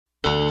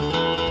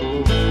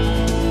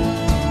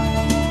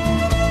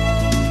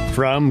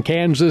from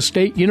Kansas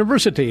State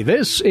University,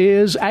 this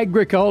is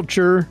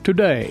Agriculture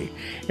Today.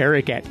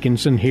 Eric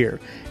Atkinson here.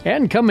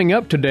 And coming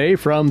up today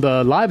from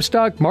the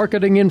Livestock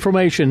Marketing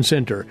Information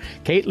Center,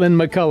 Katelyn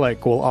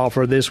McCullock will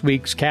offer this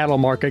week's cattle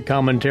market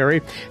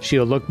commentary.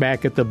 She'll look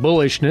back at the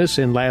bullishness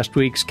in last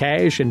week's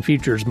cash and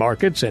futures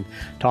markets and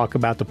talk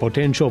about the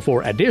potential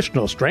for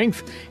additional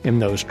strength in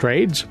those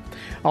trades.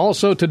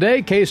 Also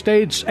today,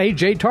 K-State's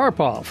A.J.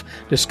 Tarpoff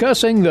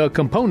discussing the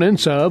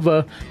components of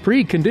a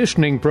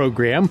preconditioning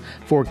program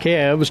for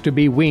calves to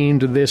be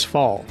weaned this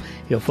fall.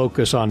 He'll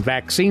focus on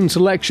vaccine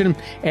selection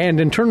and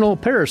internal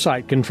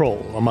parasite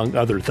control, among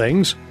other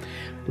things.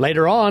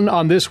 Later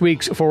on this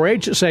week's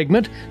 4-H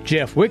segment,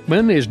 Jeff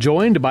Wickman is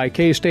joined by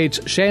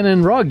K-State's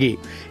Shannon Rogge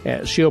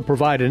as she'll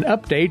provide an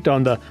update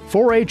on the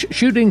 4-H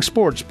shooting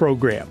sports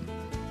program.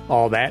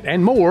 All that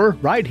and more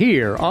right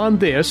here on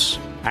this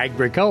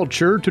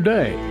Agriculture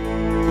Today.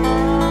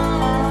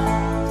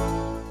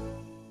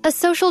 A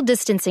social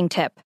distancing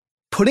tip.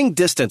 Putting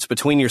distance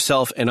between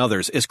yourself and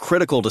others is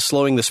critical to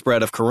slowing the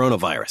spread of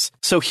coronavirus.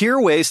 So here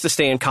are ways to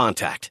stay in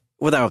contact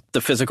without the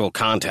physical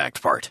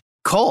contact part.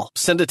 Call,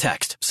 send a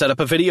text, set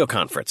up a video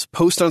conference,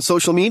 post on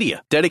social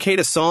media, dedicate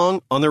a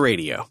song on the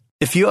radio.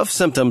 If you have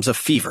symptoms of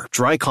fever,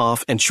 dry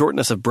cough, and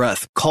shortness of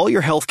breath, call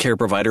your healthcare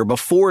provider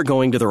before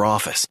going to their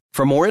office.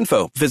 For more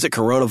info, visit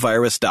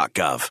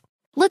coronavirus.gov.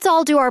 Let's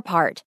all do our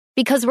part,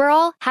 because we're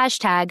all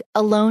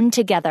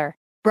 #AloneTogether.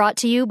 Brought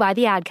to you by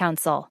the Ad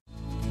Council.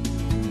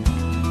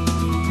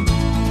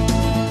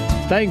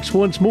 Thanks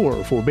once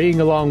more for being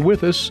along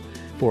with us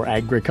for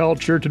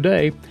Agriculture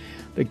Today.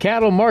 The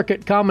cattle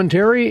market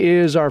commentary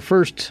is our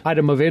first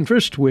item of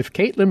interest with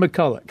Katelyn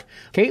McCullock.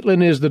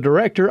 Katelyn is the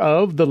director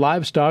of the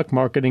Livestock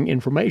Marketing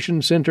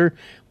Information Center,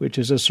 which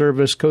is a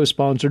service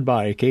co-sponsored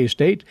by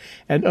K-State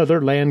and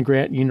other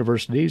land-grant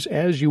universities,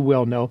 as you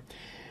well know.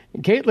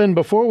 Katelyn,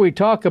 before we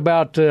talk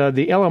about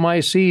the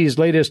LMIC's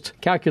latest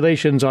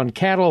calculations on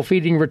cattle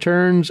feeding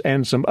returns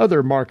and some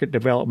other market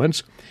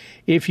developments,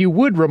 if you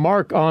would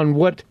remark on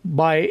what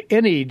by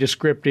any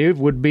descriptive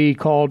would be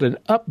called an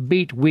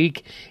upbeat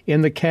week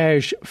in the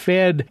cash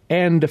fed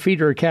and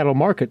feeder cattle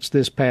markets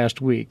this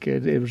past week.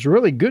 It was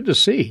really good to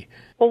see.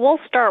 Well, we'll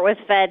start with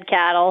fed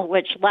cattle,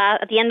 which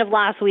at the end of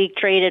last week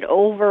traded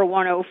over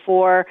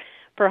 104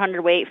 per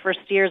hundredweight for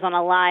steers on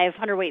a live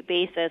hundredweight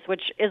basis,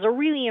 which is a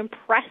really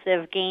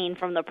impressive gain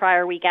from the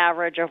prior week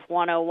average of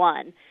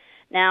 101.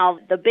 Now,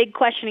 the big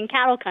question in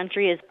cattle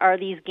country is, are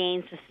these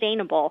gains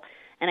sustainable?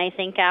 And I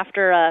think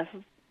after a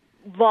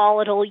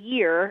volatile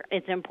year,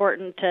 it's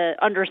important to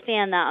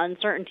understand that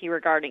uncertainty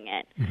regarding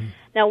it. Mm-hmm.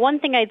 Now, one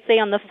thing I'd say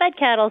on the fed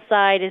cattle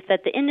side is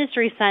that the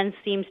industry sense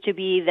seems to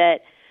be that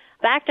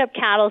backed up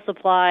cattle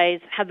supplies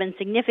have been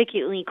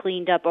significantly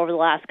cleaned up over the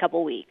last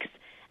couple weeks.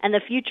 And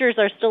the futures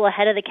are still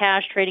ahead of the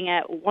cash, trading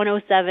at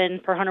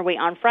 107 per hundredweight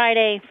on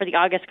Friday for the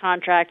August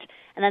contract,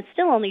 and that's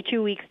still only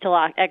 2 weeks till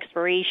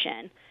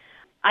expiration.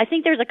 I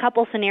think there's a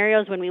couple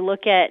scenarios when we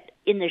look at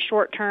in the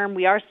short term.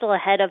 We are still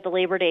ahead of the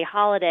Labor Day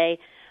holiday,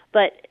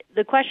 but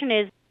the question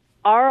is,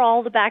 are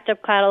all the backed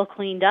up cattle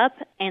cleaned up?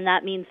 And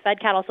that means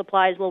fed cattle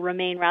supplies will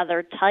remain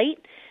rather tight,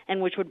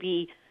 and which would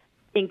be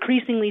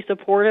increasingly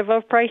supportive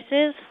of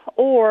prices,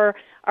 or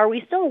are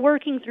we still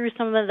working through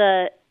some of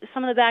the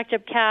backed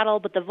up cattle,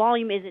 but the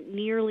volume isn't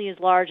nearly as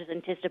large as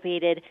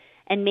anticipated,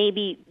 and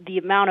maybe the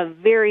amount of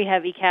very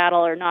heavy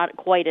cattle are not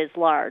quite as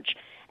large,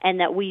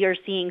 and that we are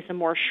seeing some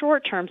more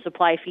short-term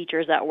supply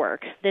features at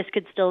work. This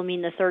could still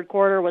mean the third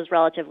quarter was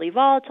relatively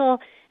volatile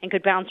and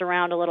could bounce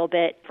around a little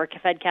bit for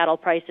fed cattle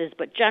prices,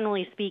 but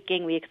generally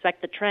speaking, we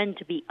expect the trend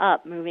to be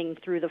up moving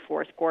through the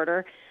fourth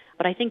quarter.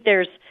 But I think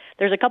there's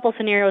a couple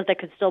scenarios that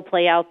could still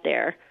play out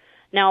there.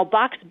 Now,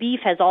 boxed beef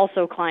has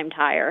also climbed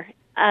higher.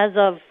 As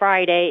of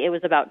Friday, it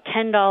was about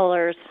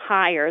 $10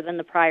 higher than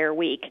the prior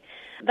week.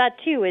 That,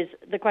 too, is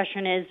the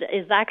question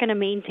is that going to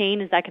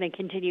maintain? Is that going to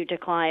continue to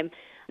climb?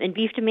 And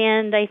beef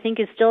demand, I think,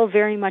 is still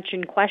very much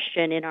in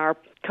question in our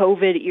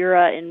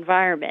COVID-era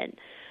environment.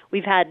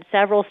 We've had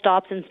several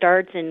stops and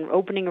starts and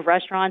opening of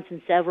restaurants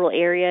in several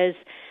areas,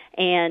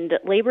 and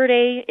Labor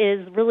Day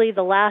is really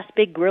the last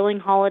big grilling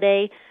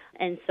holiday,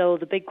 and so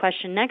the big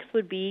question next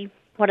would be,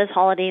 what does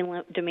holiday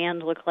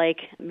demand look like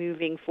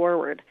moving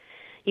forward?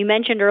 You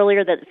mentioned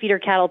earlier that feeder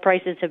cattle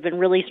prices have been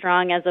really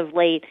strong as of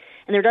late,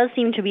 and there does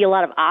seem to be a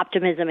lot of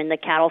optimism in the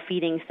cattle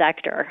feeding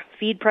sector.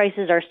 Feed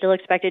prices are still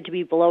expected to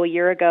be below a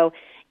year ago,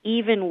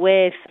 even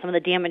with some of the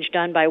damage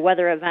done by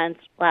weather events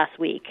last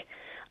week.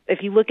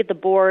 If you look at the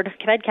board,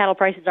 fed cattle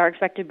prices are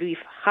expected to be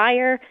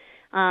higher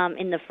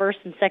in the first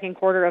and second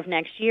quarter of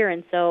next year,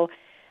 and so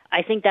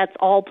I think that's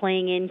all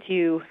playing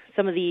into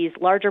some of these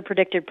larger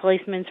predicted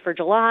placements for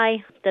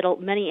July that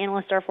many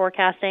analysts are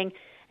forecasting,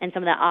 and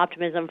some of that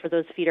optimism for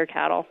those feeder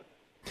cattle.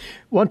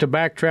 Want to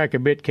backtrack a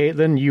bit,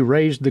 Katelyn? You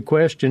raised the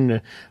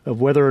question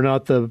of whether or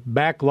not the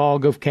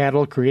backlog of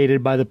cattle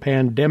created by the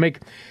pandemic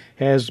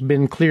has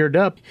been cleared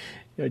up.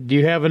 Do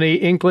you have any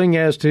inkling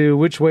as to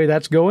which way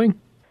that's going?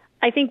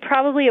 I think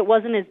probably it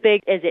wasn't as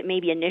big as it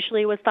maybe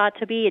initially was thought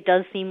to be. It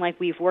does seem like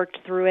we've worked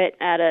through it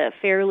at a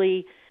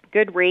fairly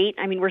good rate.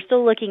 I mean, we're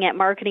still looking at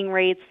marketing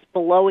rates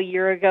below a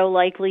year ago,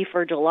 likely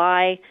for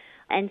July.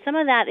 And some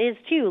of that is,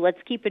 too, let's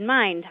keep in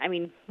mind, I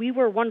mean, we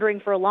were wondering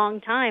for a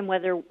long time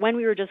when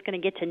we were just going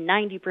to get to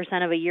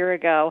 90% of a year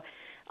ago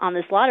on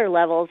the slaughter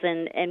levels,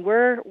 and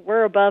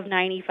we're above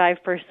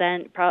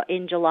 95%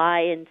 in July,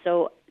 and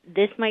so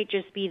this might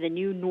just be the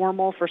new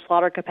normal for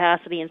slaughter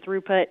capacity and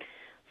throughput.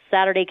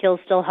 Saturday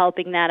kills still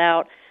helping that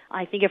out.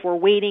 I think if we're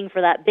waiting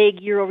for that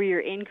big year-over-year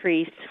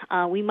increase,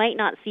 we might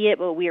not see it,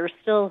 but we are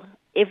still,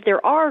 if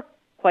there are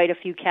quite a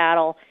few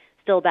cattle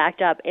still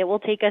backed up, it will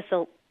take us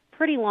a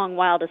pretty long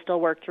while to still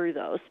work through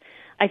those.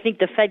 I think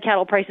the fed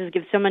cattle prices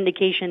give some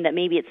indication that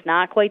maybe it's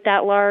not quite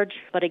that large,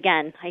 but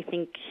again, I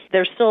think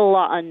there's still a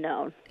lot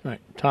unknown. Right.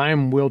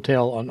 Time will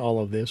tell on all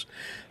of this.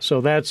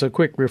 So that's a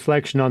quick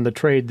reflection on the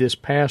trade this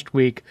past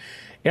week.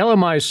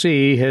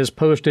 LMIC has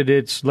posted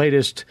its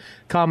latest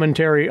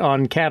commentary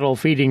on cattle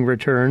feeding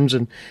returns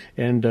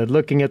and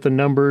looking at the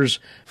numbers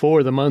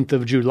for the month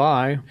of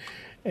July.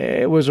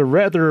 It was a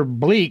rather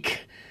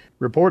bleak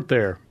report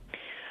there.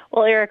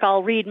 Well, Eric,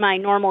 I'll read my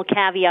normal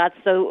caveats.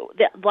 So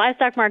the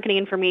Livestock Marketing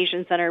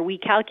Information Center, we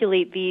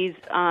calculate these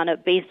on a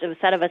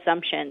set of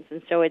assumptions.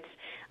 And so it's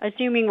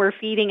assuming we're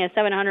feeding a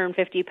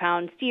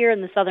 750-pound steer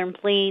in the Southern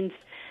Plains,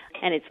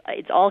 and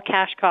it's all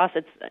cash costs.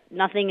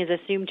 Nothing is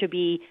assumed to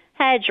be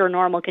hedge or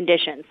normal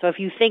conditions. So if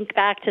you think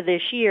back to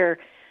this year,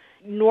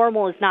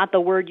 normal is not the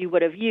word you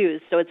would have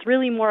used. So it's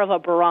really more of a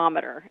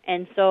barometer.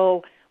 And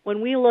so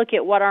when we look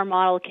at what our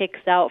model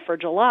kicks out for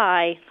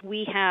July,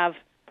 we have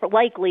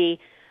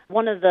likely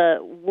one of the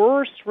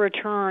worst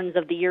returns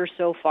of the year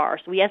so far.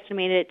 So we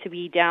estimated it to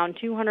be down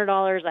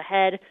 $200 a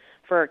head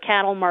for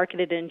cattle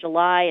marketed in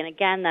July. And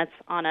again, that's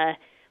on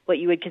what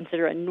you would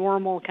consider a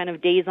normal kind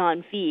of days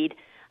on feed.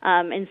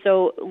 And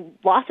so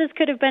losses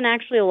could have been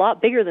actually a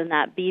lot bigger than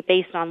that,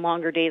 based on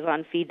longer days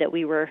on feed that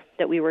we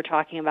were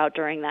talking about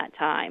during that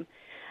time.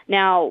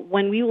 Now,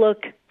 when we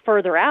look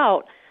further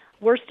out,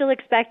 we're still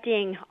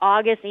expecting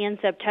August and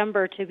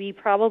September to be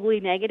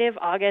probably negative.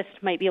 August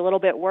might be a little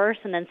bit worse,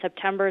 and then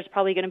September is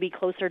probably going to be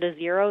closer to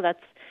zero.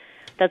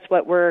 That's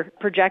what we're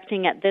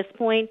projecting at this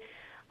point.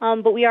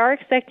 But we are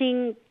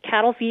expecting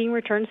cattle feeding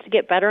returns to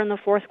get better in the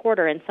fourth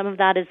quarter, and some of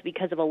that is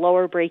because of a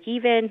lower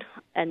break-even,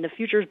 and the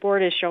futures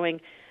board is showing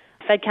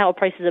fed cattle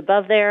prices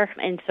above there,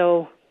 and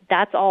so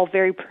that's all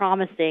very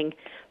promising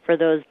for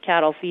those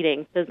cattle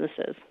feeding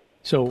businesses.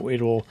 So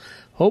it will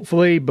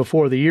hopefully,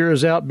 before the year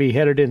is out, be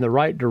headed in the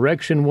right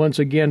direction once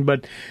again.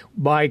 But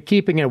by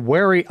keeping a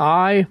wary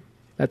eye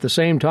at the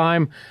same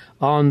time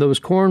on those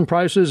corn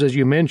prices, as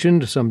you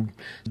mentioned, some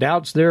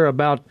doubts there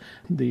about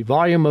the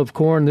volume of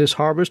corn this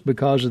harvest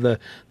because of the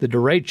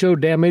derecho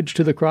damage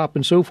to the crop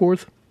and so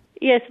forth.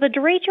 Yes, the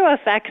derecho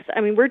effects,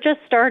 I mean, we're just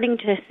starting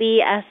to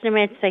see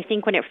estimates. I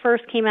think when it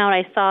first came out,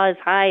 I saw as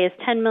high as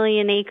 10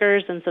 million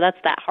acres, and so that's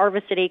that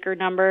harvested acre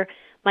number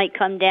might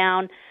come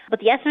down. But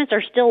the estimates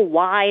are still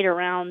wide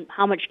around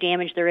how much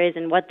damage there is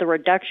and what the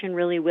reduction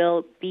really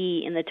will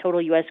be in the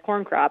total U.S.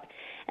 corn crop.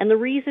 And the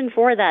reason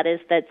for that is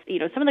that,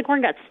 some of the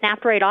corn got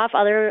snapped right off.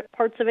 Other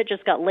parts of it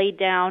just got laid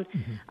down.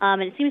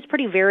 And it seems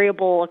pretty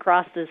variable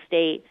across the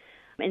state.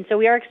 And so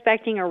we are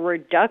expecting a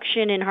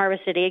reduction in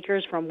harvested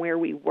acres from where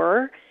we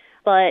were.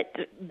 But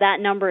that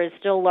number is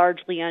still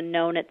largely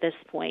unknown at this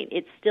point.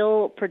 It's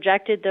still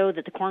projected, though,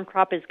 that the corn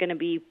crop is going to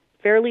be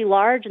fairly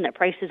large and that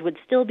prices would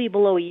still be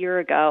below a year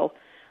ago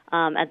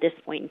at this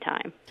point in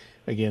time.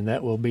 Again,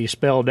 that will be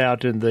spelled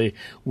out in the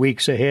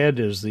weeks ahead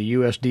as the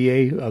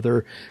USDA,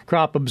 other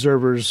crop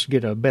observers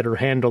get a better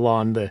handle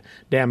on the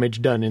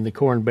damage done in the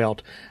Corn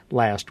Belt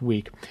last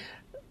week.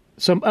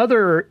 Some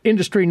other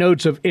industry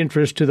notes of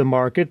interest to the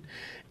market: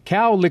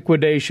 cow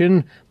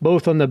liquidation,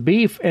 both on the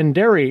beef and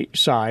dairy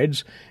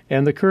sides,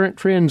 and the current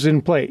trends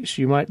in place.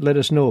 You might let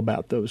us know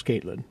about those,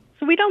 Katelyn.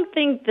 So we don't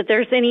think that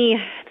there's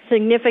any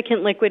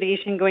significant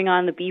liquidation going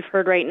on in the beef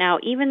herd right now,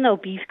 even though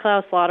beef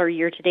cow slaughter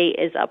year-to-date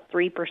is up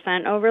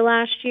 3% over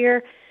last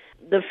year.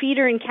 The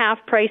feeder and calf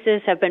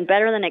prices have been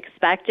better than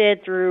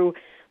expected through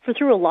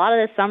a lot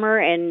of the summer,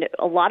 and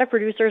a lot of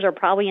producers are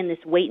probably in this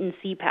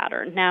wait-and-see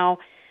pattern. Now,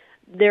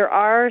 there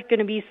are going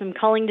to be some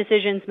culling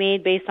decisions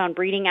made based on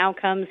breeding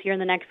outcomes here in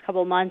the next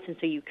couple of months, and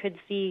so you could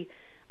see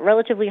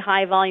relatively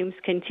high volumes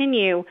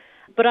continue.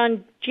 But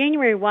on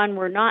January 1,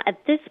 we're not,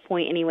 at this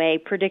point anyway,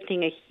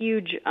 predicting a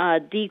huge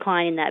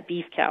decline in that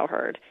beef cow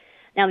herd.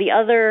 Now, the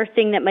other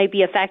thing that might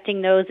be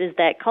affecting those is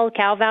that cull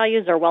cow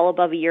values are well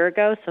above a year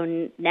ago.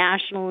 So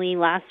nationally,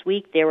 last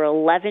week, they were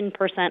 11%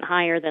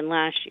 higher than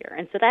last year.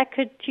 And so that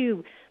could,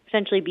 too,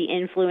 potentially be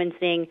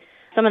influencing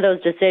some of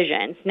those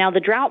decisions. Now,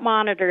 the drought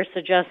monitor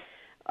suggests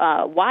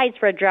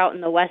widespread drought in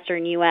the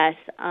western U.S.,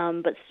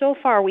 but so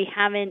far we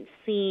haven't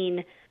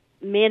seen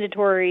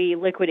mandatory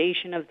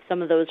liquidation of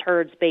some of those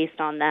herds based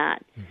on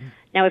that.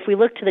 Now, if we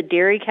look to the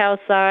dairy cow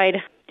side,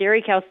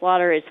 dairy cow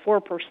slaughter is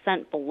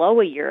 4% below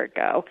a year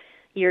ago,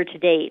 year to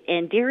date,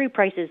 and dairy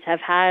prices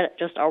have had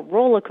just a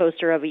roller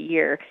coaster of a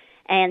year,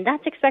 and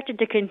that's expected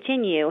to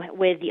continue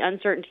with the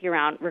uncertainty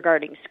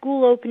regarding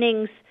school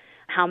openings,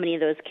 how many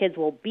of those kids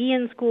will be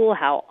in school,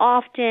 how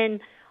often.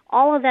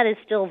 all of that is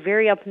still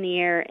very up in the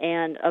air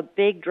and a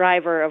big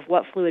driver of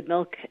what fluid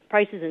milk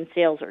prices and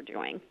sales are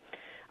doing.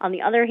 On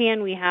the other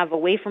hand, we have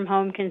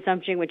away-from-home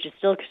consumption, which is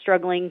still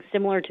struggling,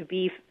 similar to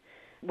beef,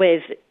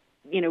 with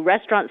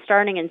restaurants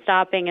starting and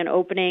stopping and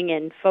opening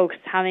and folks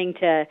having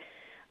to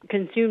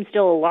consume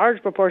still a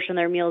large proportion of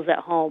their meals at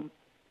home.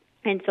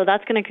 And so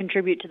that's going to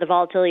contribute to the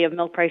volatility of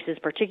milk prices,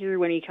 particularly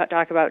when you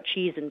talk about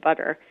cheese and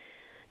butter.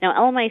 Now,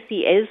 LMIC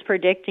is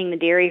predicting the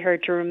dairy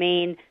herd to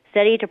remain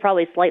steady to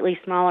probably slightly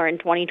smaller in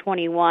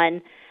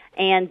 2021,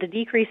 and the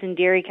decrease in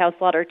dairy cow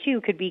slaughter,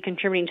 too, could be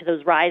contributing to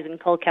those rise in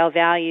cull cow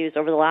values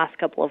over the last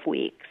couple of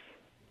weeks.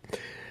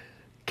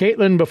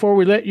 Katelyn, before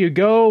we let you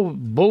go,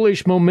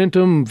 bullish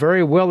momentum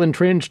very well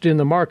entrenched in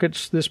the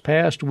markets this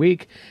past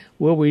week.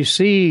 Will we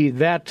see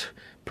that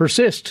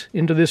persist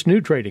into this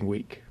new trading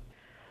week?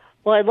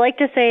 Well, I'd like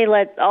to say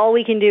all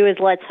we can do is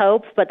let's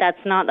hope, but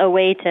that's not a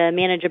way to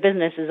manage a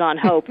business is on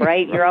hope,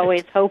 right? You're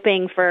always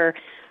hoping for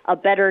a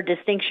better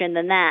distinction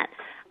than that.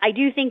 I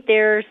do think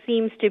there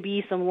seems to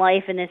be some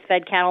life in this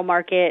fed cattle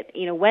market.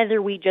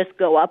 Whether we just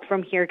go up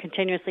from here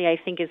continuously, I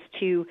think is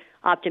too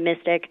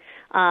optimistic.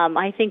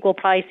 I think we'll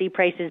probably see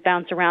prices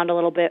bounce around a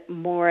little bit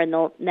more in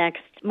the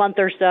next month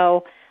or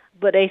so.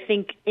 But I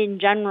think in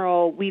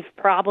general, we've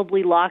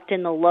probably locked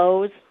in the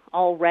lows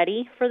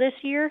already for this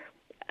year.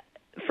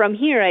 From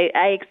here,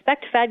 I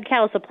expect fed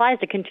cattle supplies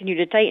to continue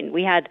to tighten.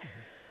 We had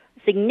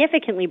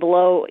significantly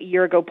below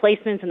year-ago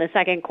placements in the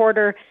second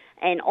quarter,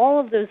 and all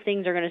of those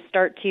things are going to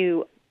start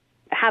to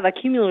have a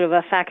cumulative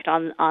effect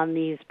on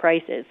these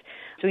prices.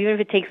 So even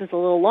if it takes us a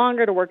little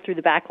longer to work through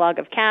the backlog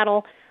of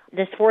cattle,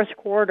 this fourth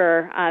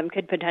quarter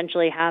could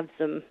potentially have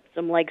some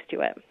legs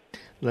to it.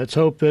 Let's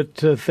hope that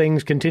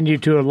things continue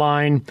to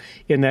align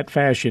in that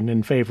fashion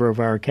in favor of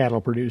our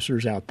cattle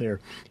producers out there.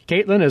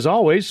 Katelyn, as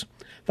always,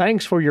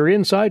 thanks for your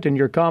insight and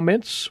your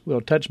comments.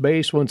 We'll touch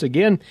base once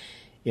again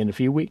in a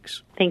few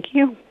weeks. Thank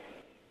you.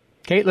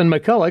 Katelyn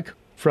McCullock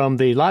from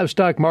the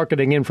Livestock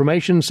Marketing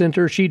Information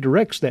Center. She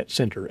directs that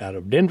center out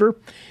of Denver,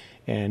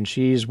 and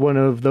she's one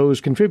of those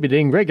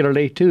contributing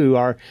regularly to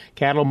our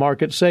cattle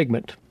market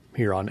segment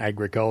here on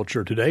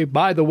Agriculture Today.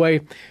 By the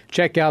way,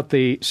 check out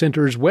the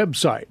center's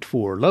website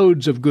for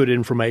loads of good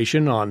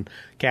information on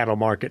cattle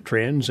market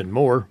trends and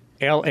more.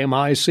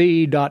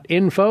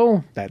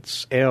 LMIC.info.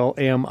 That's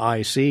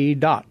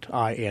LMIC.info.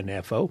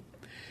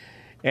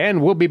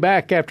 And we'll be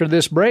back after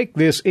this break.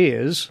 This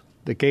is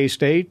the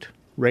K-State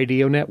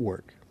Radio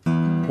Network.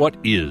 What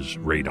is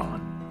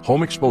radon?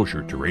 Home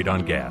exposure to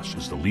radon gas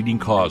is the leading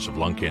cause of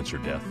lung cancer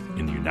death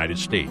in the United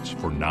States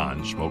for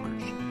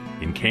non-smokers.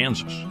 In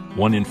Kansas,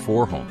 1 in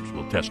 4 homes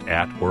will test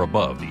at or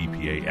above the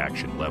EPA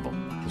action level.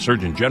 The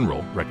Surgeon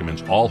General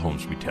recommends all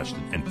homes be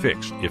tested and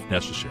fixed if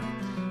necessary.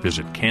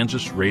 Visit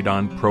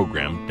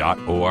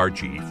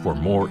kansasradonprogram.org for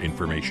more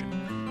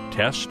information.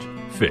 Test,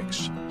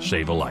 fix,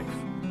 save a life.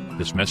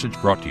 This message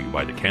brought to you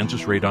by the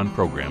Kansas Radon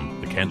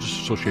Program, the Kansas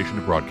Association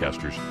of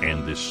Broadcasters,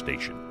 and this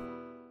station.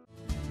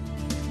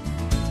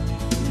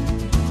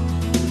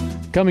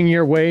 Coming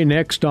your way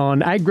next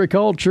on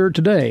Agriculture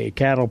Today,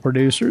 cattle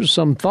producers,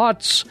 some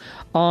thoughts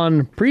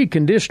on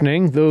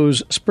preconditioning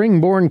those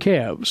spring-born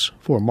calves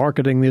for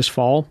marketing this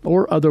fall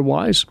or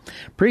otherwise.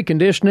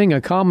 Preconditioning,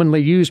 a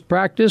commonly used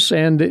practice,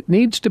 and it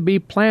needs to be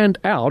planned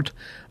out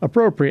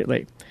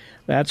appropriately.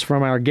 That's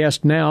from our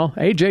guest now,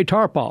 A.J.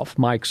 Tarpoff,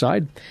 Mike's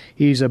side.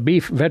 He's a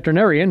beef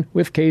veterinarian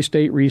with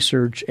K-State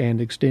Research and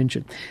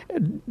Extension.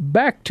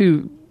 Back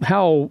to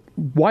how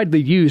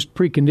widely used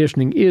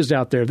preconditioning is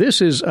out there.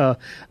 This is a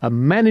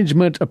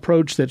management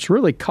approach that's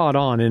really caught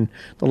on in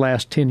the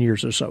last 10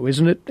 years or so,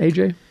 isn't it,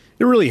 A.J.?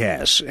 It really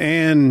has.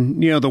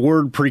 And, the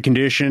word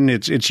precondition,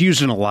 it's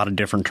used in a lot of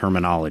different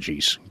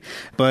terminologies.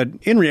 But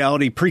in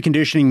reality,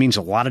 preconditioning means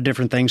a lot of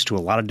different things to a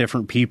lot of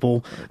different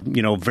people.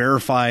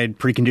 Verified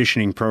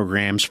preconditioning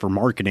programs for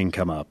marketing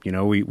come up.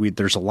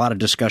 There's a lot of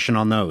discussion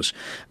on those.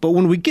 But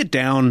when we get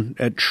down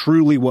at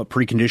truly what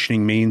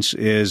preconditioning means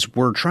is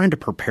we're trying to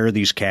prepare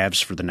these calves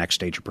for the next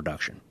stage of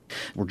production.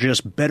 We're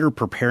just better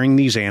preparing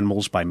these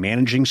animals by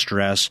managing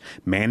stress,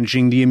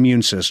 managing the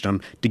immune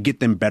system to get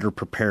them better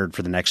prepared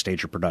for the next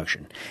stage of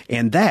production.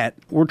 And that,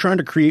 we're trying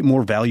to create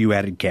more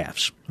value-added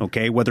calves,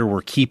 okay, whether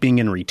we're keeping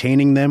and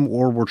retaining them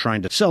or we're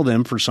trying to sell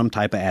them for some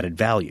type of added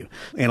value.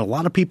 And a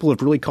lot of people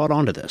have really caught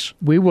on to this.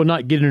 We will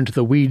not get into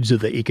the weeds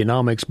of the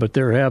economics, but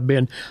there have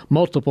been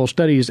multiple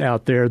studies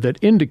out there that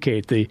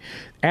indicate the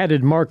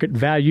added market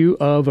value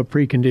of a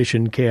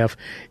preconditioned calf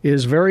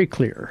is very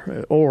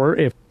clear. Or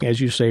if,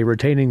 as you say,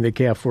 retaining the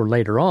calf for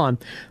later on,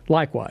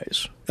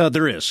 likewise.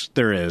 There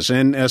is.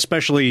 And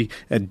especially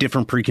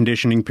different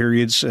preconditioning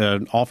periods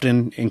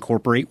often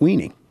incorporate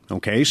weaning.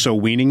 Okay, so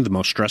weaning, the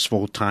most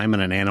stressful time in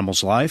an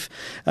animal's life,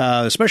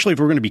 especially if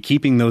we're going to be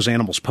keeping those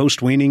animals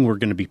post-weaning, we're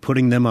going to be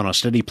putting them on a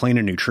steady plane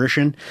of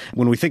nutrition.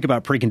 When we think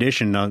about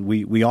precondition,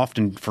 we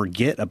often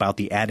forget about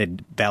the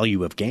added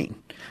value of gain.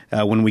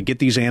 When we get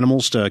these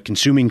animals to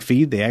consuming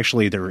feed,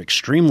 they're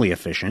extremely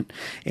efficient.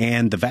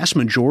 And the vast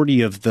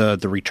majority of the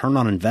return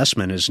on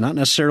investment is not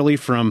necessarily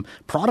from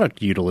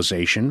product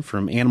utilization,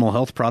 from animal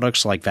health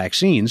products like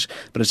vaccines,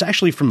 but it's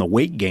actually from the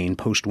weight gain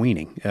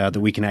post-weaning that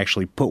we can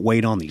actually put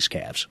weight on these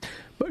calves.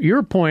 But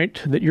your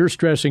point that you're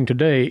stressing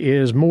today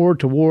is more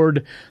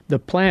toward the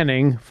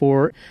planning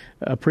for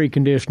a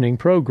preconditioning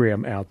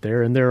program out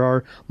there, and there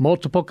are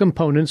multiple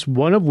components,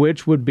 one of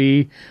which would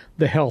be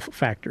the health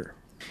factor.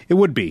 It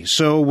would be.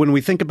 So when we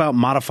think about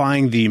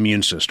modifying the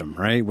immune system,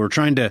 right, we're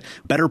trying to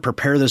better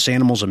prepare this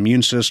animal's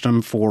immune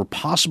system for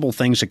possible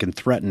things that can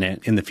threaten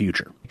it in the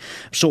future.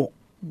 So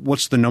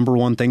what's the number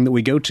one thing that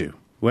we go to?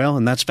 Well,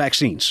 and that's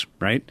vaccines,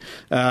 right?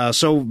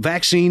 So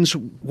vaccines,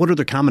 what are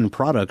the common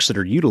products that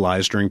are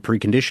utilized during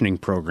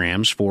preconditioning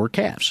programs for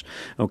calves?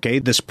 Okay,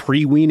 this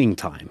pre-weaning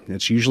time.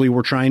 It's usually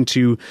we're trying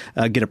to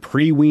get a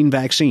pre-wean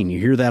vaccine. You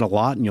hear that a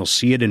lot, and you'll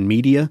see it in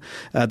media.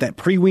 That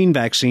pre-wean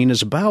vaccine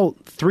is about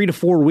 3 to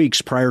 4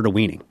 weeks prior to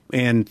weaning.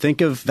 And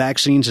think of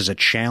vaccines as a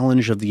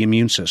challenge of the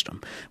immune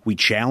system. We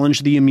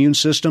challenge the immune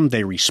system.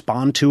 They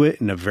respond to it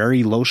in a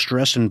very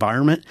low-stress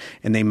environment,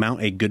 and they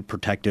mount a good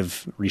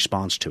protective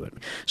response to it.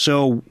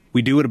 So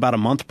we do it about a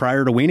month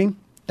prior to weaning.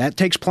 That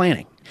takes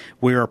planning.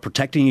 We are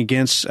protecting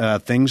against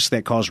things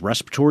that cause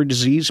respiratory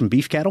disease in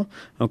beef cattle.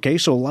 Okay,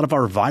 so a lot of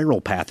our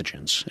viral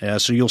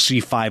pathogens. So you'll see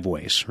 5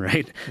 ways,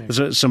 right?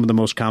 Okay. Some of the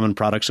most common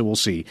products that we'll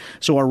see.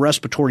 So our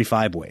respiratory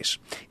 5 ways.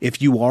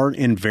 If you are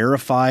in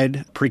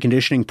verified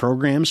preconditioning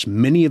programs,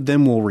 many of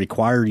them will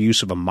require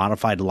use of a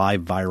modified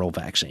live viral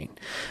vaccine.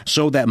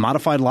 So that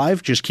modified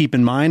live, just keep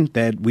in mind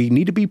that we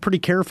need to be pretty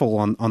careful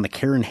on the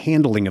care and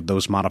handling of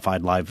those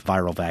modified live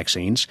viral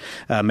vaccines,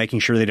 making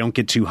sure they don't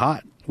get too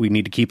hot. We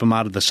need to keep them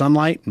out of the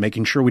sunlight,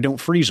 making sure we don't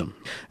freeze them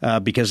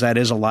because that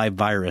is a live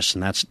virus,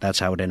 and that's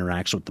how it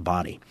interacts with the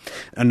body.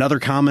 Another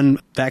common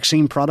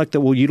vaccine product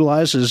that we'll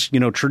utilize is,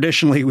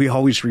 traditionally we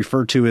always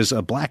refer to as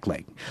a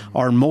blackleg,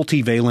 our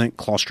multivalent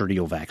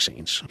clostridial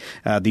vaccines.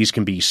 These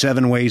can be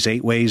 7 ways,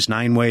 8 ways,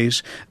 9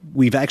 ways.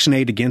 We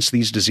vaccinate against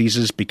these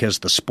diseases because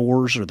the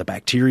spores or the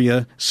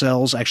bacteria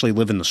cells actually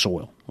live in the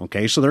soil.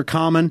 Okay, so they're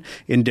common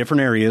in different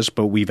areas,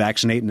 but we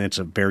vaccinate, and it's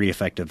a very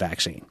effective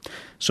vaccine.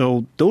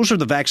 So those are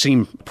the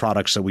vaccine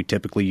products that we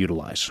typically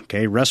utilize,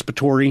 okay,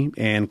 respiratory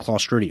and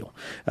clostridial.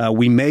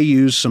 We may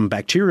use some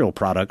bacterial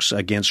products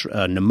against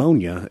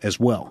pneumonia as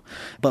well.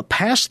 But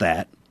past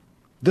that,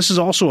 this is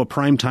also a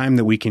prime time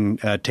that we can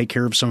take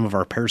care of some of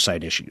our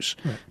parasite issues.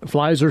 Right.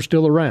 Flies are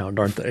still around,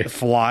 aren't they?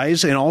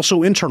 Flies and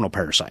also internal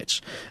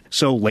parasites.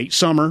 So late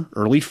summer,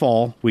 early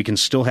fall, we can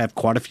still have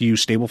quite a few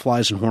stable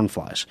flies and horn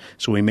flies.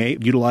 So we may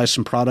utilize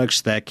some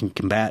products that can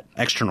combat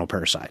external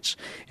parasites.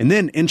 And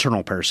then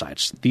internal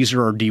parasites. These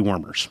are our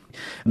dewormers.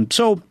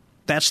 So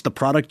that's the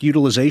product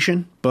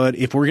utilization. But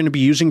if we're going to be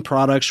using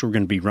products, we're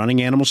going to be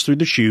running animals through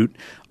the chute,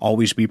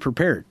 always be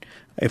prepared.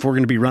 If we're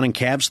going to be running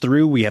calves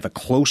through, we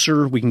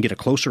can get a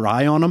closer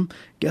eye on them.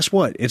 Guess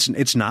what?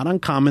 It's not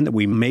uncommon that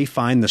we may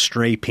find the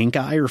stray pink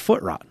eye or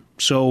foot rot.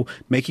 So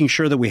making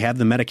sure that we have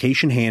the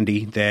medication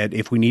handy, that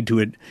if we need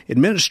to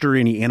administer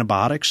any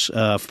antibiotics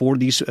for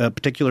these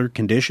particular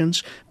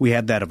conditions, we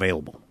have that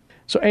available.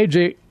 So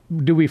AJ,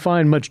 do we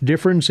find much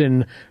difference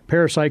in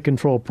parasite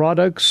control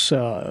products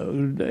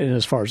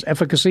as far as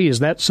efficacy? Is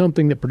that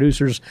something that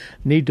producers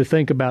need to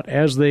think about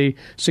as they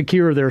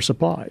secure their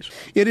supplies?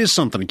 It is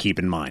something to keep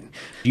in mind.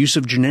 Use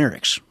of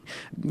generics.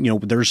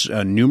 There's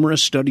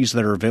numerous studies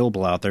that are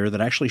available out there that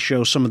actually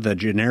show some of the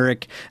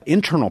generic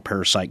internal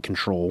parasite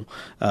control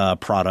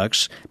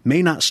products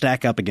may not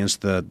stack up against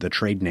the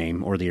trade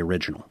name or the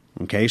original.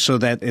 Okay, so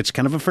that it's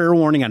kind of a fair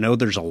warning. I know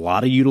there's a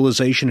lot of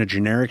utilization of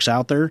generics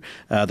out there.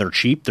 They're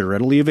cheap, they're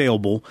readily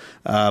available,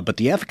 but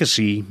the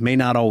efficacy may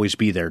not always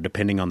be there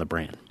depending on the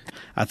brand.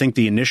 I think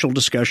the initial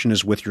discussion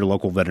is with your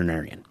local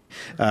veterinarian.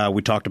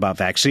 We talked about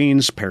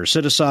vaccines,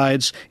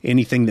 parasiticides,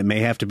 anything that may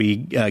have to be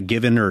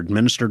given or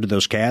administered to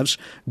those calves.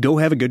 Go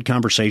have a good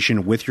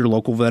conversation with your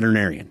local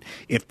veterinarian.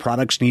 If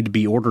products need to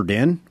be ordered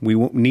in, we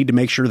need to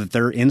make sure that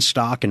they're in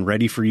stock and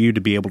ready for you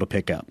to be able to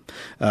pick up.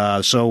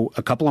 So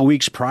a couple of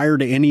weeks prior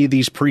to any of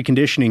these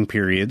preconditioning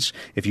periods,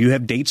 if you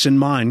have dates in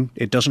mind,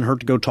 it doesn't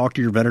hurt to go talk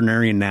to your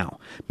veterinarian now,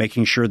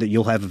 making sure that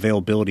you'll have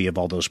availability of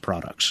all those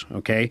products.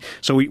 Okay,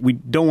 so we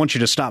don't want you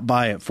to stop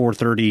by at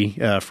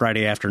 4:30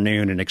 Friday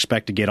afternoon and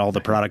expect to get all the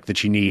product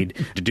that you need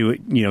to do it,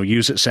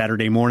 use it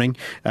Saturday morning.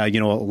 A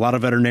lot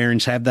of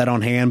veterinarians have that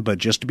on hand, but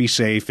just to be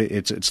safe,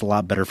 it's a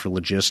lot better for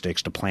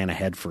logistics to plan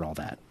ahead for all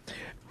that.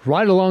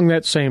 Right along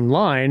that same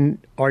line,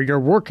 are your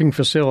working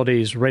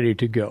facilities ready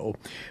to go?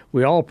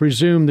 We all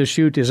presume the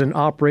chute is in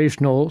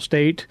operational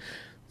state.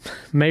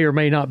 May or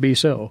may not be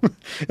so.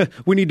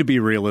 We need to be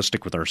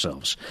realistic with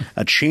ourselves.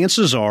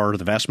 Chances are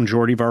the vast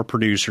majority of our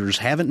producers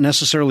haven't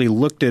necessarily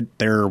looked at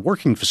their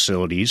working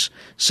facilities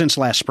since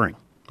last spring.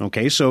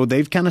 Okay, so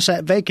they've kind of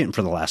sat vacant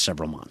for the last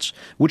several months,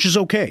 which is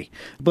okay.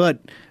 But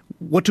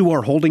what do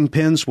our holding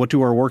pens, what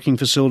do our working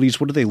facilities,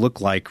 what do they look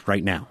like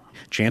right now?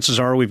 chances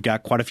are we've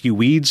got quite a few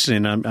weeds,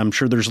 and I'm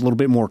sure there's a little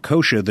bit more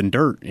kochia than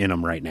dirt in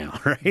them right now,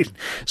 right?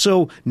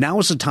 So now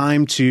is the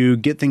time to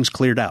get things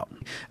cleared out.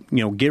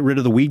 Get rid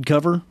of the weed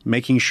cover,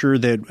 making sure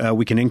that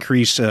we can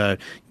increase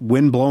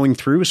wind blowing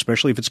through,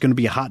 especially if it's going to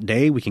be a hot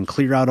day. We can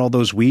clear out all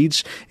those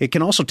weeds. It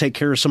can also take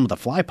care of some of the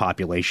fly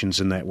populations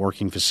in that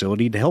working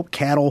facility to help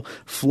cattle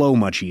flow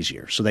much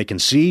easier. So they can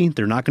see,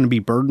 they're not going to be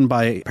burdened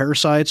by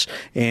parasites,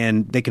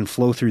 and they can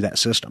flow through that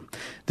system.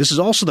 This is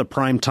also the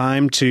prime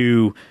time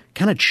to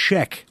kind of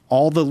check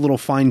all the little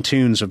fine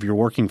tunes of your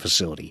working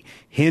facility.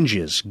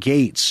 Hinges,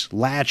 gates,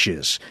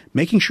 latches,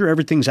 making sure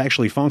everything's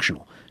actually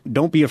functional.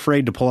 Don't be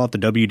afraid to pull out the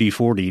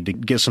WD-40 to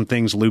get some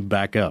things lubed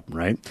back up,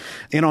 right?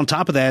 And on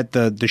top of that,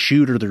 the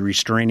chute or the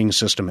restraining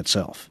system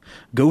itself.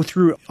 Go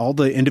through all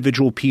the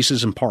individual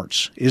pieces and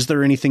parts. Is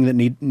there anything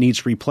that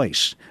needs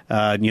replaced?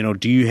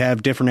 Do you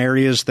have different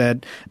areas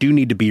that do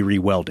need to be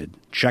rewelded?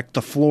 Check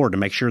the floor to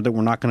make sure that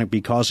we're not going to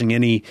be causing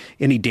any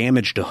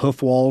damage to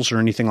hoof walls or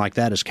anything like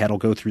that as cattle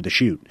go through the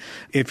chute.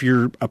 If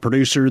you're a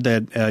producer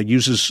that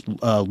uses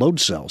load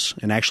cells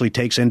and actually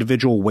takes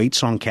individual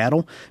weights on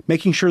cattle,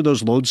 making sure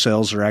those load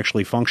cells are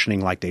actually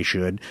functioning like they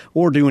should,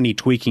 or do any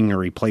tweaking or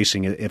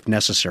replacing it if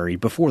necessary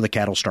before the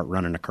cattle start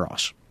running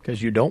across.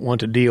 Because you don't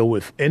want to deal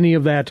with any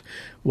of that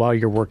while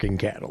you're working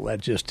cattle. That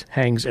just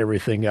hangs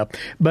everything up.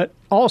 But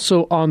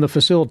also on the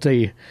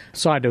facility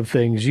side of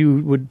things, you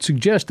would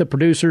suggest that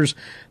producers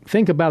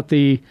think about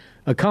the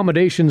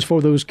accommodations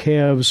for those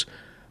calves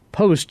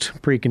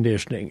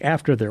post-preconditioning,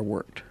 after they're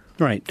worked.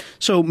 Right.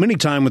 So many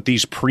times with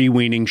these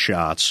pre-weaning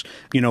shots,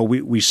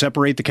 we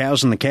separate the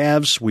cows and the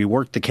calves. We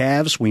work the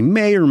calves. We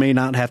may or may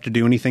not have to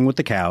do anything with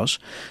the cows.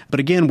 But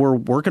again, we're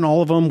working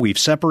all of them. We've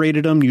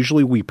separated them.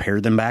 Usually we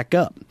pair them back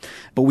up.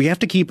 But we have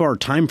to keep our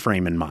time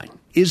frame in mind.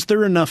 Is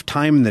there enough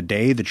time in the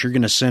day that you're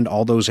going to send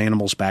all those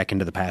animals back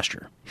into the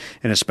pasture?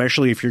 And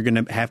especially if you're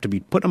going to have to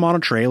be putting them on a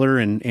trailer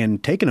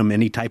and taking them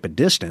any type of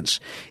distance,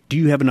 do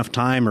you have enough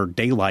time or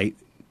daylight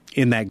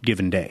in that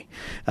given day?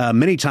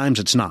 Many times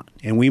it's not.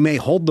 And we may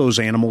hold those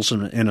animals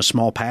in a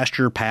small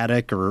pasture,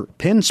 paddock, or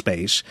pen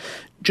space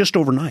just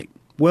overnight.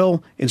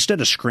 Well,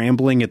 instead of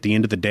scrambling at the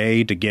end of the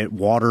day to get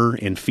water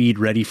and feed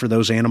ready for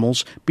those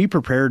animals, be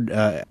prepared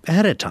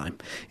ahead of time.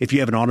 If you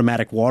have an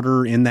automatic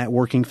water in that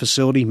working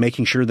facility,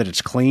 making sure that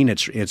it's clean,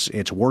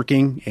 it's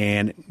working,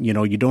 and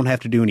you don't have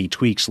to do any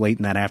tweaks late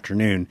in that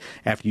afternoon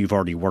after you've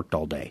already worked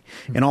all day.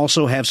 And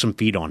also have some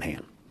feed on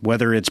hand.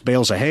 Whether it's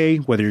bales of hay,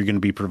 whether you're going to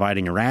be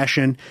providing a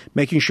ration,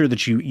 making sure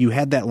that you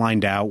had that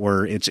lined out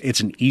where it's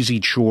an easy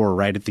chore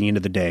right at the end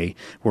of the day,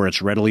 where it's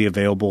readily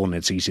available and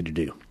it's easy to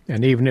do.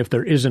 And even if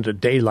there isn't a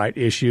daylight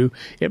issue,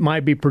 it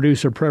might be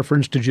producer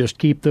preference to just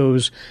keep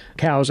those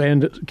cows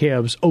and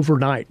calves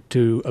overnight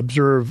to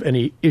observe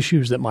any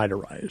issues that might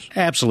arise.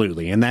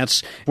 Absolutely. And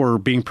that's where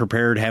being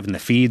prepared, having the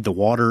feed, the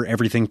water,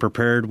 everything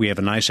prepared. We have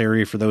a nice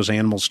area for those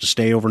animals to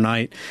stay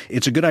overnight.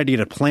 It's a good idea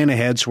to plan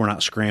ahead so we're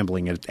not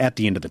scrambling at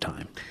the end of the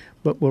time.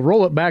 But we'll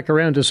roll it back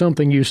around to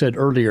something you said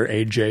earlier,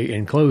 AJ,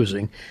 in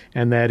closing,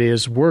 and that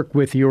is work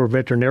with your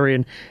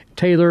veterinarian,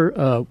 tailor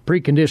a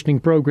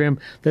preconditioning program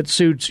that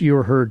suits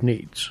your herd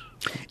needs.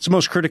 It's the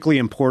most critically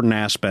important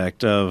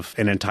aspect of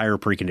an entire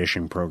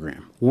preconditioning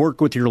program.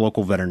 Work with your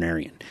local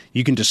veterinarian.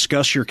 You can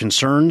discuss your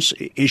concerns,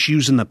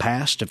 issues in the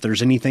past. If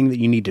there's anything that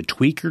you need to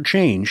tweak or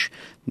change,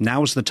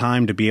 now is the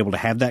time to be able to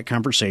have that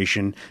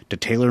conversation, to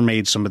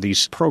tailor-made some of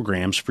these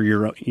programs for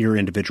your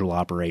individual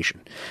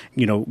operation.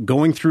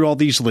 Going through all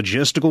these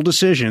logistical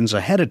decisions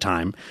ahead of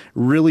time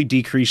really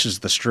decreases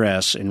the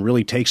stress and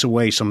really takes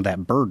away some of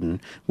that burden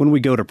when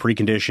we go to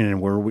precondition and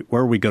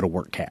where we go to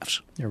work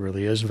calves. There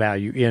really is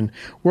value in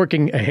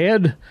working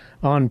ahead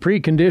on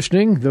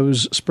preconditioning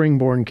those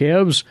spring-born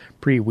calves,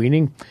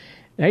 pre-weaning.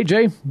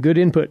 AJ, good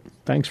input.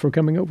 Thanks for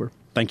coming over.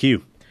 Thank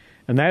you.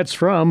 And that's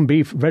from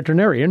beef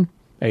veterinarian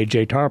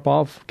AJ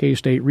Tarpoff,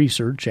 K-State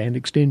Research and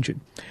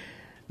Extension.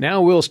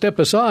 Now we'll step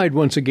aside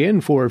once again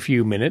for a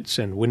few minutes,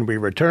 and when we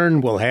return,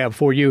 we'll have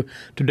for you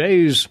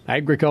today's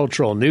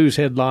agricultural news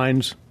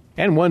headlines.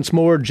 And once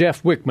more,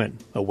 Jeff Wickman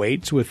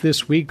awaits with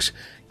this week's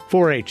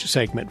 4-H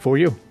segment for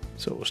you.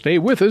 So stay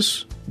with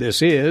us.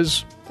 This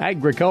is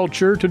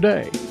Agriculture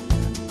Today.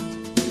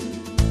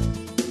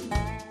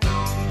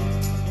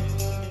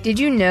 Did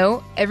you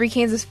know every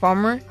Kansas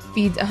farmer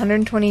feeds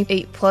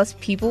 128-plus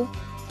people?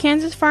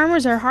 Kansas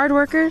farmers are hard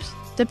workers,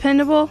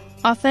 dependable,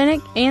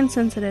 authentic, and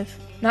sensitive.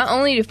 Not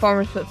only do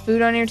farmers put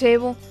food on your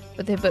table,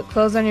 but they put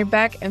clothes on your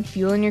back and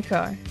fuel in your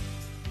car.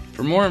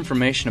 For more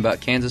information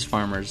about Kansas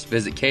farmers,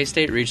 visit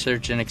K-State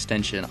Research and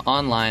Extension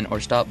online or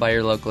stop by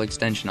your local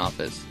Extension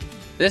office.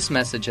 This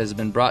message has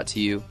been brought to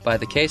you by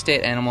the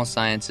K-State Animal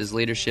Sciences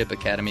Leadership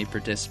Academy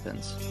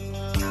participants.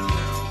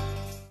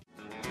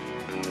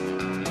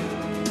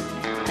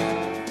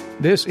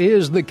 This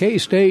is the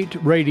K-State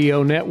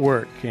Radio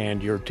Network,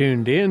 and you're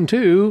tuned in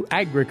to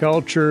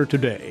Agriculture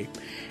Today.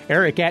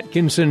 Eric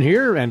Atkinson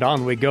here, and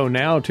on we go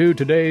now to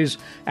today's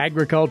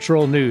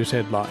agricultural news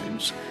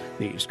headlines.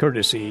 These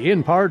courtesy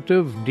in part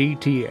of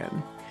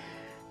DTN.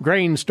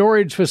 Grain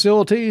storage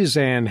facilities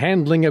and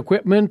handling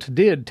equipment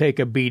did take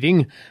a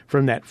beating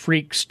from that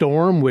freak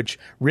storm which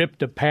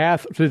ripped a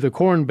path through the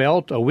Corn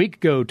Belt a week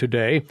ago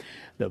today.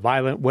 The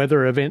violent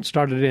weather event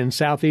started in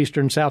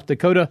southeastern South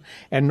Dakota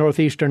and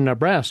northeastern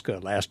Nebraska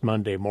last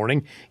Monday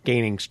morning,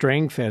 gaining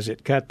strength as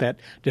it cut that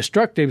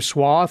destructive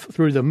swath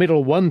through the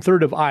middle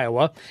one-third of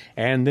Iowa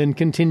and then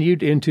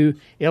continued into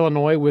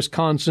Illinois,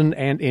 Wisconsin,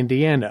 and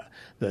Indiana.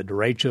 The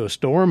derecho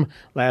storm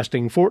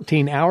lasting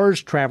 14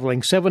 hours,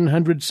 traveling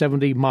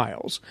 770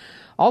 miles.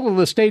 All of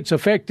the states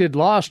affected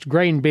lost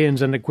grain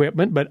bins and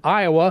equipment, but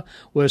Iowa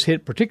was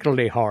hit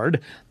particularly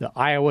hard. The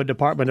Iowa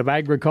Department of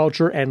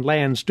Agriculture and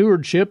Land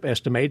Stewardship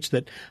estimates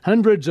that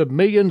hundreds of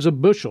millions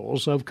of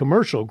bushels of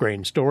commercial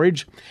grain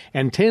storage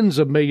and tens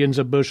of millions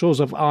of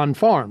bushels of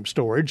on-farm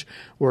storage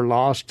were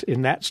lost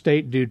in that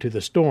state due to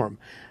the storm.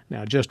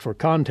 Now, just for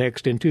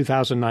context, in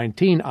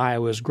 2019,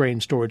 Iowa's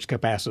grain storage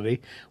capacity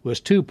was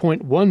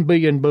 2.1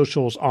 billion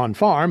bushels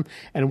on-farm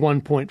and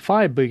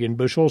 1.5 billion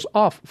bushels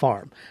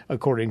off-farm,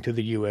 according to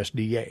the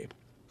USDA.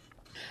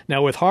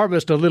 Now, with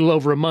harvest a little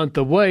over a month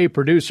away,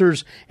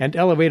 producers and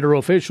elevator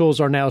officials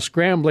are now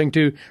scrambling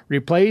to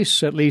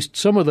replace at least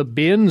some of the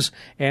bins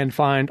and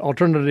find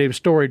alternative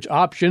storage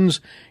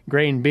options.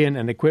 Grain bin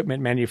and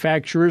equipment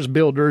manufacturers,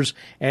 builders,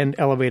 and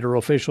elevator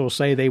officials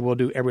say they will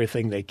do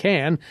everything they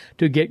can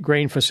to get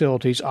grain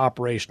facilities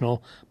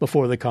operational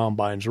before the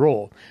combines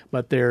roll.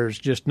 But there's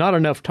just not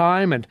enough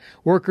time and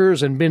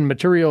workers and bin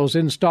materials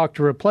in stock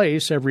to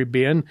replace every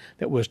bin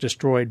that was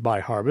destroyed by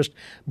harvest.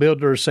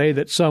 Builders say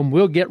that some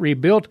will get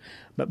rebuilt,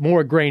 but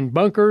more grain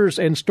bunkers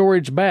and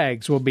storage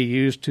bags will be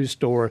used to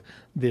store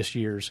this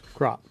year's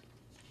crop.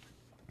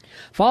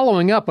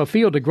 Following up, a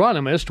field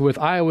agronomist with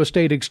Iowa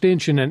State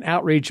Extension and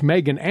Outreach,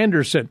 Megan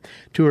Anderson,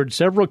 toured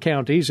several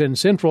counties in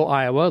central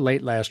Iowa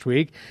late last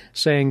week,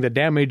 saying the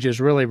damage is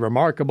really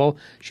remarkable.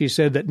 She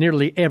said that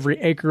nearly every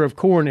acre of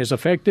corn is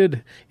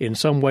affected in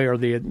some way or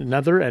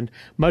another, and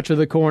much of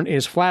the corn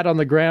is flat on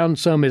the ground.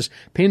 Some is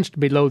pinched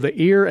below the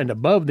ear and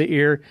above the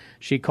ear.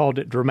 She called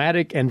it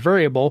dramatic and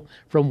variable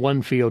from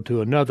one field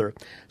to another.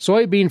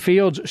 Soybean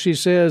fields, she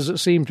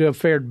says, seem to have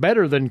fared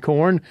better than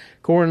corn.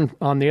 Corn,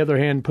 on the other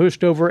hand,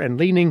 pushed over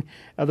and leaning.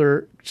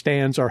 Other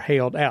stands are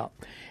hailed out.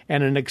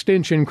 And an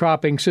extension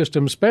cropping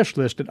system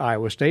specialist at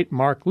Iowa State,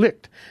 Mark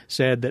Licht,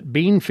 said that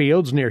bean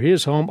fields near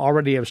his home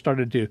already have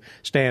started to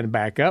stand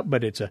back up,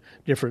 but it's a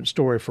different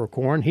story for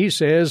corn. He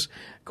says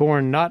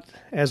corn not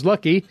as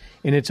lucky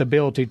in its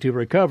ability to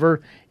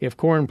recover. If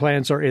corn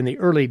plants are in the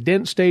early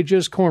dent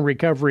stages, corn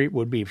recovery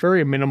would be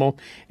very minimal.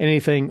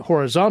 Anything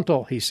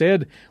horizontal, he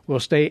said,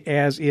 will stay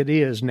as it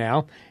is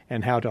now,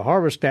 and how to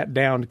harvest that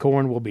downed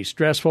corn will be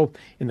stressful.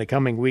 In the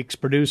coming weeks,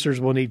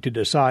 producers will need to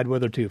decide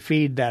whether to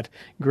feed that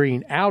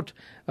green out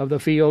of the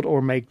field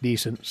or make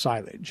decent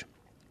silage.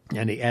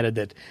 And he added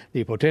that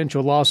the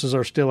potential losses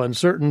are still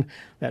uncertain.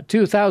 That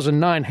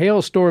 2009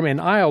 hailstorm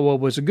in Iowa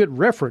was a good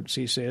reference,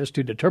 he says,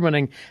 to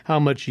determining how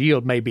much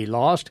yield may be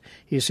lost.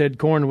 He said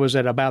corn was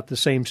at about the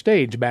same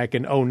stage back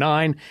in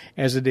 2009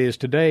 as it is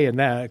today, and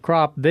that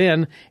crop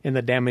then in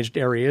the damaged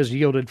areas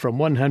yielded from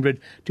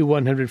 100 to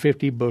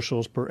 150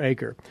 bushels per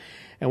acre.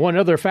 And one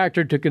other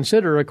factor to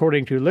consider,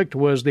 according to Licht,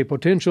 was the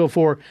potential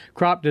for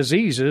crop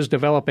diseases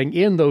developing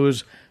in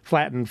those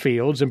flattened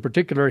fields. In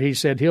particular, he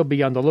said he'll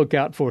be on the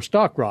lookout for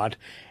stalk rot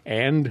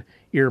and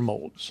ear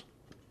molds.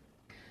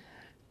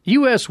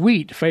 U.S.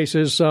 wheat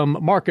faces some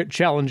market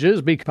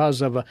challenges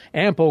because of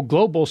ample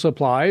global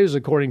supplies,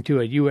 according to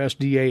a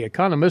USDA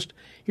economist.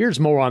 Here's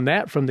more on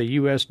that from the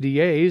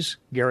USDA's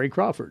Gary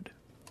Crawford.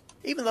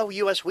 Even though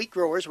U.S. wheat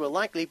growers will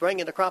likely bring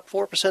in a crop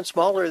 4%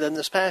 smaller than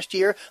this past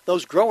year,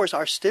 those growers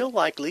are still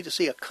likely to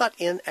see a cut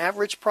in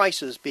average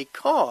prices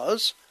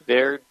because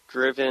they're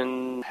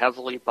driven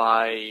heavily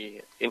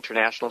by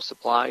international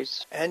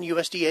supplies. And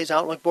USDA's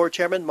Outlook Board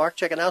Chairman Mark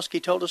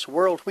Czekanowski told us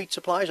world wheat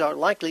supplies are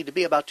likely to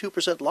be about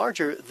 2%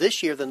 larger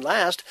this year than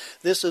last.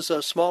 This is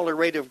a smaller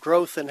rate of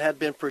growth than had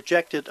been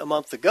projected a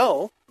month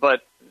ago.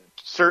 But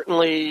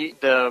certainly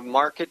the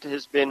market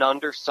has been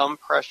under some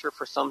pressure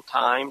for some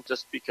time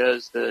just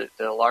because the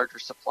larger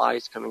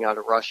supplies coming out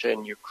of Russia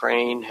and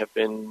Ukraine have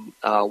been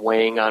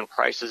weighing on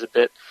prices a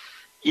bit.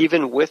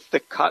 Even with the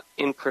cut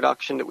in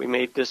production that we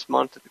made this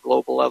month at the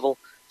global level,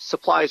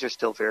 supplies are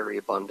still very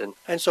abundant.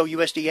 And so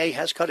USDA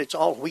has cut its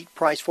all-wheat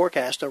price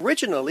forecast.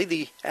 Originally,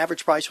 the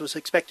average price was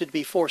expected to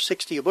be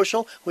 $4.60 a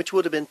bushel, which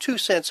would have been 2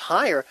 cents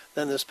higher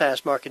than this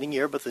past marketing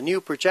year, but the new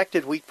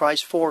projected wheat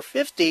price,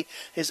 $4.50,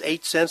 is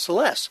 8 cents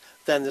less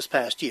than this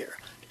past year.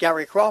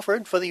 Gary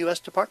Crawford for the U.S.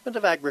 Department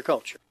of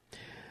Agriculture.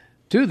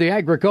 To the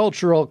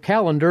agricultural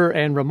calendar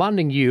and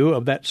reminding you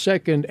of that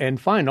second and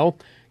final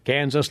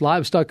Kansas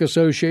Livestock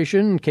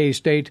Association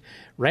K-State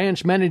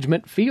Ranch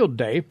Management Field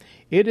Day.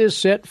 It is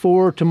set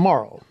for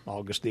tomorrow,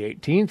 August the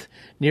 18th,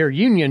 near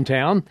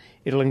Uniontown.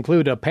 It'll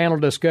include a panel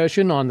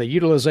discussion on the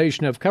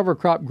utilization of cover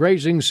crop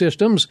grazing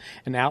systems,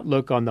 an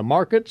outlook on the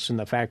markets and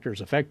the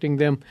factors affecting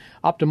them,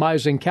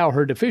 optimizing cow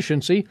herd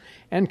efficiency,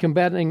 and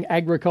combating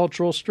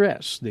agricultural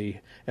stress. The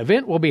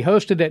event will be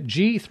hosted at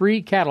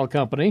G3 Cattle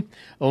Company,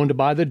 owned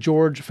by the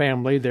George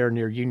family there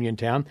near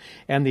Uniontown,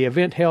 and the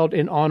event held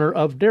in honor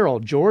of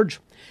Darrell George.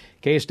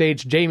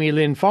 K-State's Jamie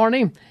Lynn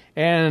Farney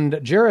and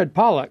Jared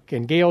Pollock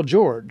and Gail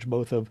George,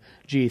 both of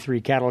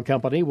G3 Cattle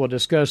Company, will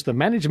discuss the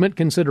management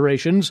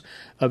considerations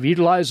of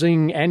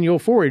utilizing annual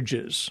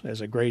forages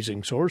as a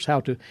grazing source, how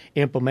to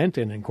implement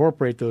and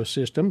incorporate those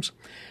systems.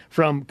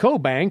 From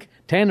CoBank,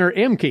 Tanner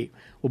Emke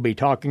will be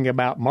talking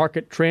about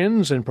market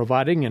trends and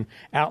providing an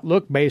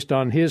outlook based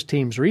on his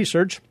team's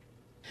research.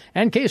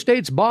 And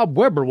K-State's Bob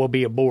Weber will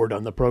be aboard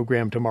on the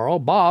program tomorrow.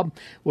 Bob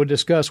will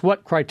discuss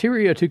what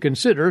criteria to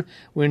consider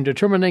when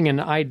determining an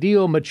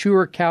ideal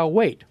mature cow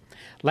weight.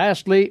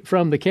 Lastly,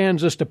 from the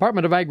Kansas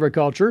Department of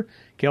Agriculture,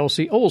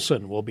 Kelsey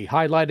Olson will be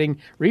highlighting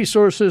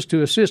resources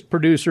to assist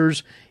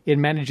producers in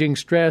managing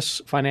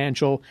stress,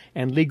 financial,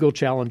 and legal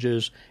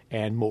challenges,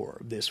 and more.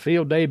 This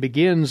field day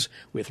begins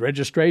with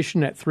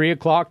registration at 3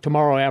 o'clock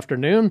tomorrow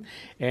afternoon,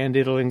 and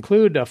it'll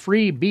include a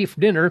free beef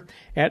dinner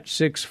at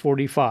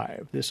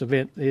 6:45. This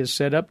event is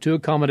set up to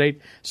accommodate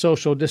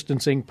social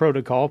distancing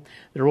protocol.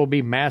 There will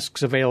be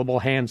masks available,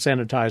 hand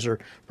sanitizer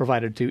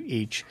provided to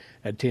each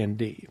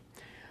attendee.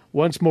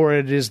 Once more,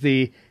 it is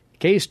the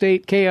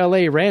K-State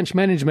KLA Ranch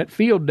Management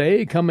Field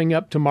Day coming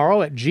up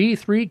tomorrow at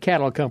G3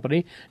 Cattle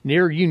Company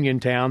near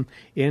Uniontown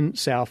in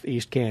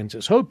southeast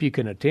Kansas. Hope you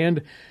can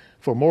attend.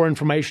 For more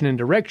information and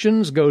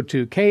directions, go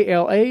to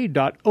kla.org.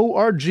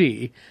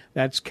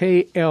 That's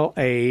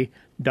kla.org.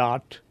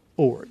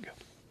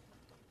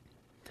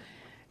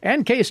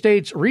 And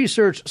K-State's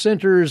research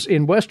centers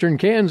in western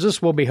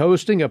Kansas will be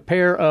hosting a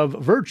pair of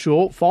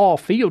virtual fall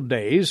field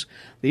days.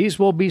 These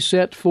will be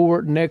set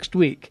for next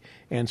week,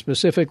 and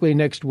specifically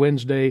next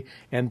Wednesday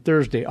and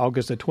Thursday,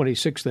 August the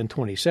 26th and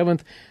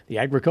 27th. The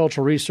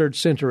Agricultural Research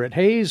Center at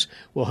Hayes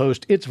will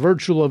host its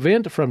virtual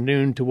event from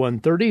noon to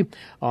 1:30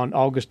 on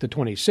August the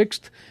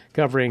 26th,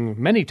 covering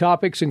many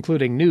topics,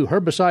 including new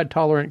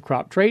herbicide-tolerant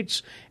crop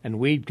traits and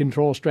weed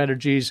control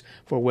strategies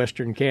for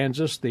western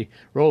Kansas, the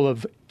role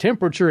of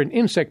temperature and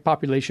insect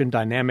population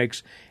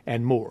dynamics,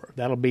 and more.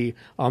 That'll be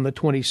on the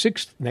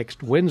 26th,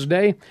 next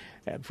Wednesday,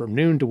 from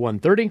noon to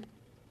 1:30.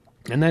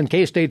 And then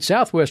K-State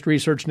Southwest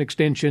Research and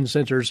Extension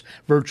Center's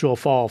virtual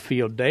fall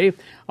field day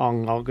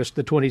on August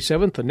the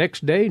 27th, the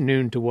next day,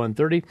 noon to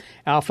 1:30.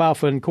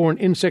 Alfalfa and corn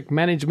insect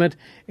management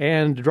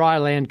and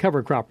dryland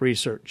cover crop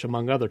research,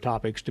 among other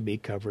topics to be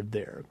covered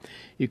there.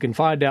 You can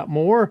find out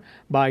more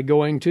by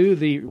going to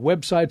the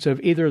websites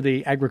of either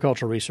the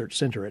Agricultural Research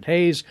Center at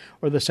Hayes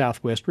or the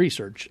Southwest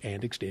Research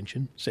and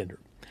Extension Center.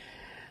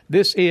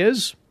 This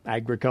is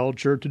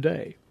Agriculture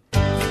Today.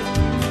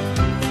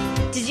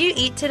 Did you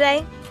eat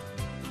today?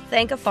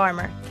 Thank a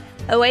farmer.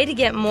 A way to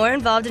get more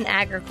involved in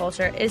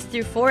agriculture is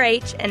through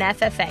 4-H and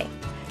FFA.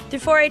 Through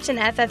 4-H and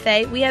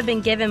FFA, we have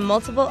been given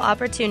multiple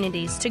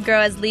opportunities to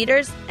grow as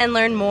leaders and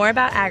learn more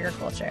about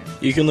agriculture.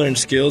 You can learn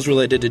skills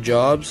related to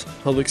jobs,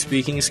 public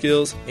speaking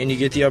skills, and you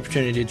get the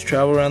opportunity to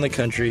travel around the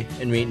country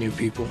and meet new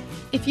people.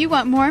 If you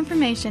want more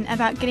information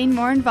about getting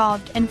more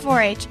involved in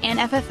 4-H and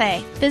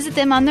FFA, visit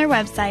them on their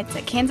websites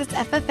at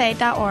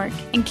kansasffa.org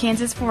and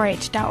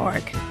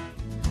kansas4h.org.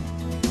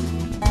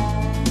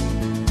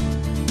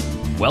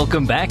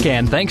 Welcome back,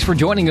 and thanks for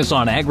joining us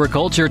on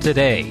Agriculture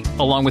Today.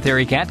 Along with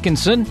Eric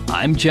Atkinson,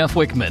 I'm Jeff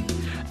Wickman.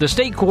 The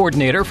state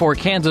coordinator for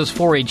Kansas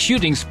 4-H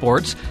shooting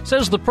sports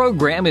says the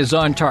program is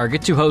on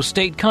target to host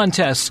state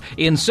contests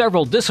in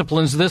several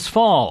disciplines this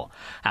fall.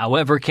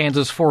 However,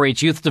 Kansas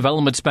 4-H youth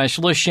development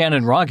specialist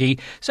Shannon Rogge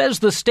says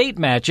the state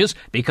matches,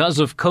 because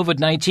of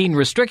COVID-19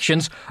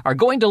 restrictions, are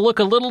going to look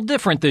a little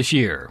different this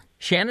year.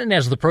 Shannon,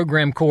 as the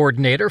program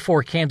coordinator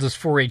for Kansas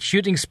 4-H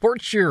shooting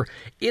sports, you're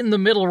in the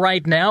middle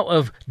right now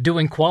of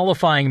doing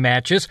qualifying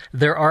matches.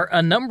 There are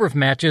a number of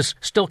matches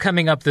still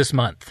coming up this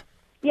month.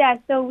 Yeah,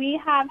 so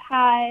we have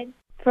had,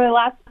 for the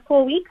last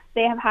 4 weeks,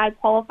 they have had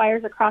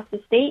qualifiers across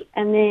the state,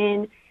 and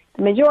then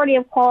the majority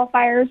of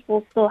qualifiers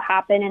will still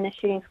happen in the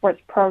shooting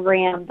sports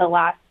program the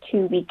last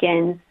 2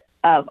 weekends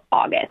of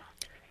August.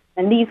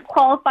 And these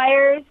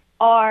qualifiers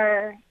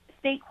are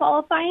state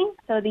qualifying,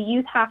 so the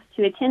youth have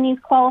to attend these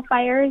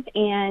qualifiers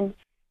and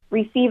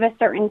receive a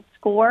certain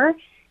score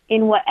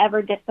in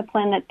whatever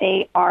discipline that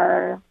they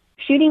are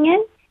shooting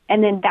in,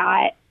 and then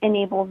that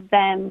enables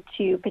them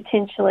to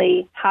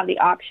potentially have the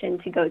option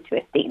to go to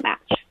a state match.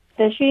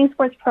 The shooting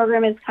sports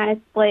program is kind of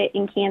split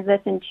in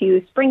Kansas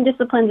into spring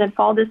disciplines and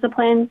fall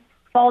disciplines.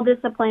 Fall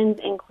disciplines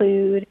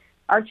include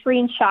archery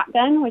and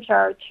shotgun, which are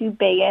our two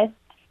biggest.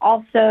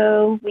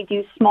 Also, we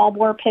do small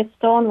bore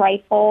pistol and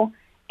rifle,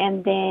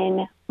 and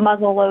then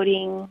muzzle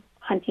loading,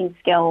 hunting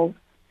skills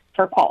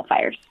for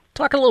qualifiers.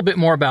 Talk a little bit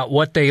more about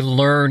what they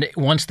learn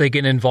once they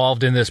get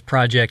involved in this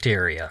project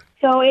area.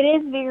 So it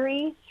is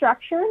very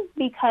structured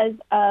because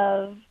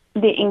of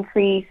the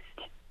increased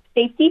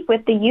safety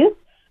with the youth.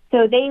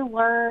 So they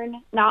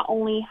learn not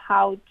only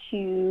how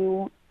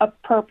to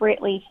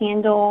appropriately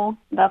handle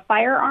the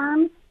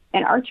firearms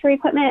and archery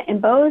equipment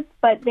and bows,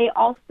 but they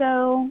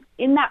also,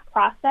 in that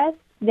process,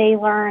 they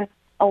learn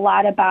a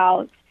lot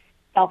about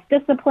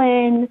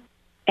self-discipline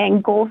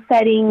and goal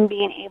setting,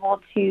 being able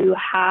to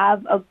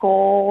have a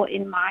goal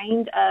in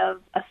mind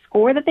of a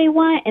score that they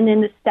want and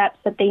then the steps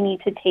that they need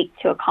to take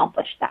to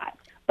accomplish that.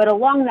 But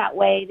along that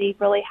way, they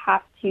really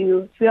have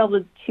to be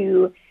able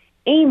to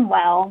aim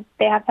well.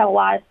 They have to have a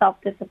lot of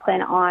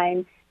self-discipline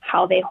on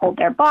how they hold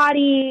their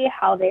body,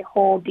 how they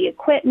hold the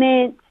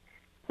equipment.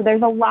 So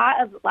there's a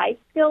lot of life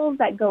skills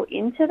that go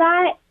into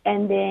that.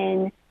 And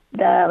then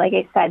like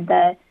I said,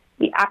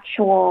 the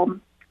actual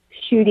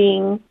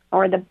shooting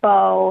or the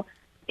bow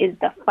is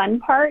the fun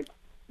part,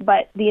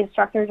 but the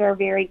instructors are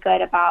very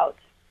good about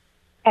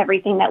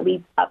everything that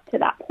leads up to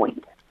that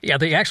point. Yeah,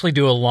 they actually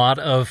do a lot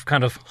of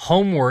kind of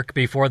homework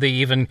before they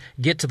even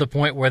get to the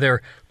point where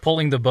they're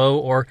pulling the bow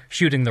or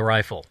shooting the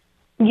rifle.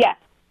 Yes,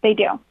 they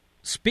do.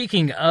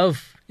 Speaking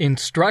of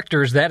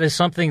instructors, that is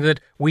something that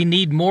we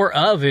need more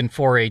of in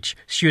 4-H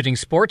shooting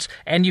sports,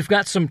 and you've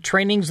got some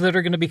trainings that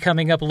are going to be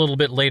coming up a little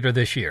bit later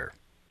this year.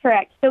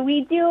 Correct. So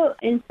we do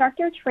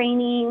instructor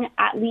training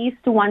at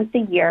least once a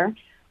year.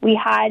 We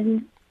had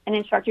an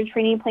instructor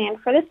training plan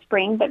for the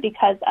spring, but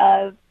because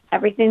of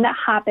everything that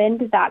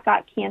happened, that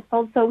got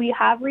canceled. So we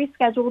have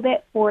rescheduled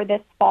it for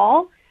this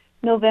fall,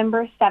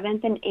 November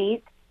 7th and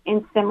 8th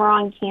in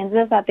Cimarron,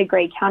 Kansas at the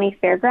Gray County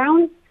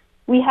Fairgrounds.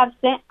 We have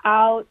sent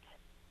out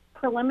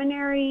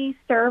preliminary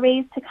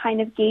surveys to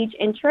kind of gauge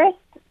interest.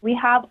 We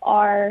have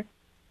our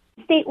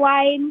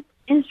statewide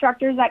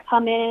instructors that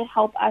come in and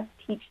help us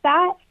teach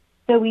that.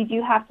 So we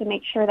do have to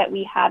make sure that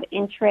we have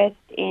interest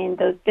in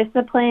those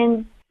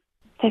disciplines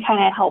to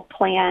kind of help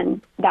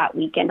plan that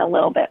weekend a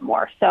little bit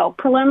more. So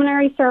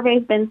preliminary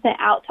surveys been sent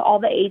out to all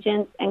the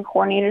agents and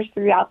coordinators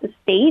throughout the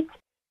state.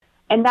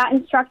 And that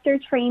instructor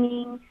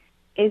training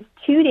is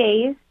 2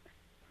 days.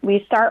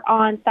 We start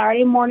on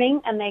Saturday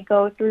morning and they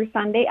go through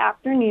Sunday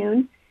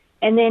afternoon.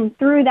 And then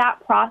through that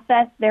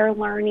process, they're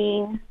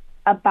learning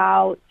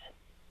about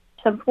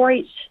some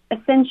 4-H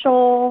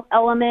essential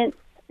elements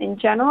in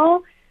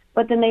general,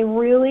 but then they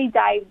really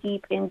dive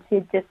deep into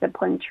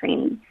discipline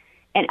training.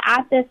 And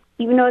at this,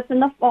 even though it's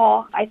in the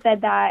fall, I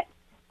said that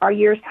our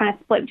year's kind of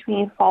split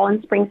between fall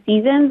and spring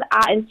seasons.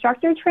 At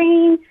instructor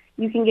training,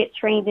 you can get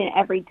trained in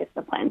every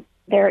discipline.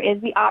 There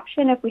is the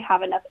option if we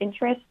have enough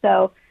interest.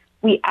 So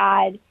we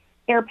add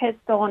air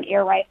pistol and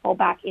air rifle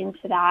back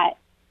into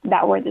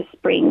that were the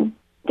spring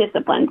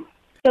disciplines.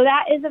 So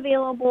that is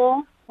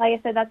available. Like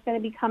I said, that's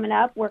going to be coming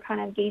up. We're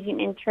kind of gauging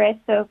interest.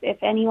 So if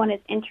anyone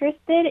is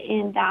interested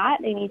in that,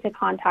 they need to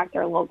contact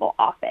their local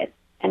office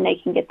and they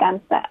can get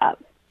them set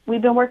up.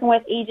 We've been working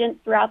with agents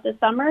throughout the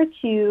summer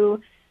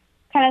to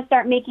kind of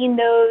start making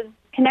those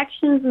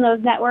connections and those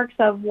networks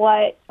of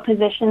what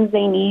positions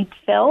they need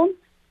filled,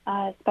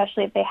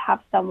 especially if they have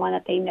someone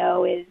that they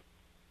know is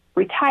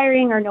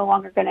retiring or no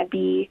longer going to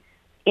be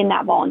in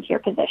that volunteer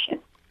position.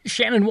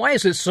 Shannon, why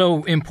is it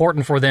so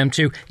important for them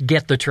to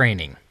get the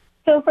training?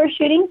 So for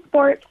shooting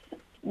sports,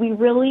 we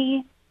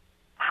really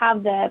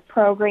have the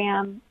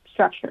program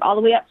structured all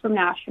the way up from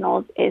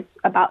nationals is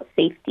about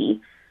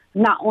safety.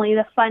 Not only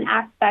the fun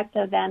aspect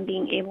of them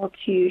being able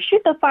to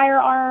shoot the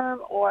firearm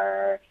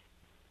or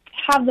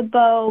have the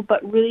bow,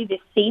 but really the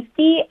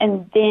safety.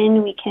 And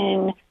then we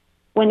can,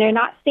 when they're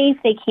not safe,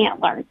 they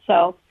can't learn.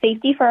 So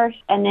safety first,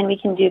 and then we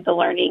can do the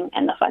learning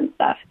and the fun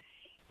stuff.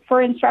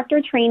 For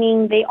instructor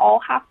training, they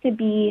all have to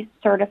be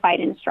certified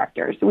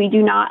instructors. We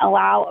do not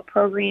allow a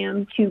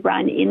program to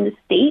run in the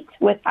state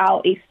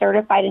without a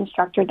certified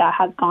instructor that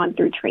has gone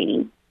through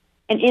training.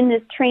 And in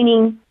this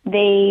training,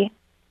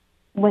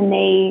 when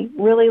they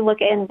really look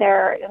in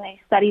and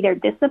they study their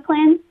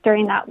discipline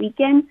during that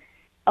weekend,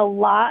 a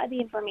lot of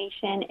the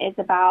information is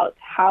about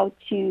how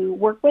to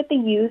work with the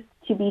youth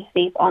to be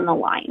safe on the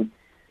line.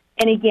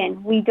 And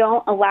again, we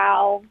don't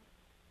allow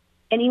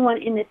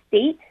anyone in the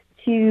state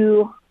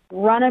to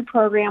run a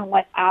program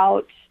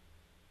without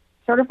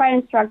certified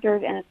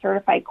instructors and a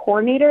certified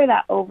coordinator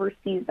that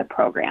oversees the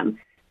program.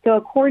 So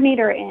a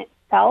coordinator in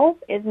itself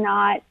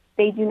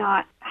they do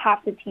not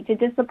have to teach a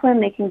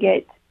discipline. They can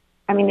get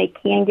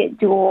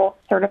dual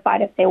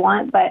certified if they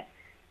want, but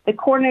the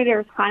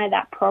coordinator is kind of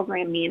that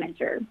program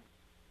manager.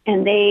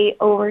 And they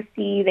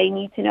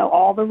need to know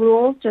all the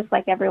rules just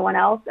like everyone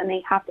else, and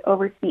they have to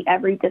oversee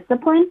every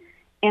discipline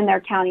in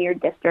their county or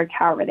district,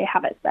 however they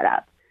have it set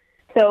up.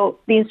 So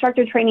the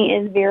instructor training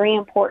is very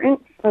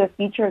important for the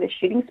future of the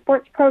shooting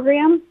sports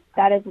program.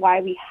 That is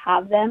why we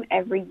have them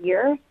every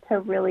year to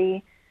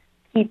really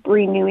keep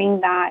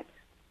renewing that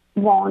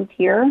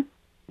volunteer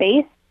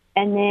base.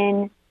 And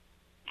then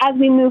as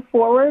we move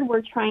forward,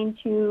 we're trying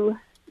to,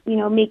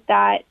 make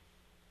that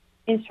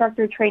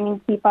instructor training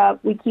keep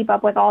up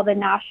with all the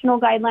national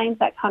guidelines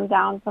that come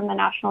down from the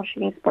National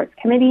Shooting Sports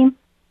Committee.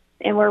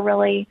 And we're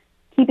really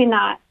keeping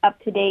that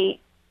up to date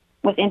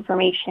with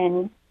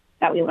information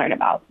that we learn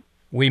about.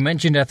 We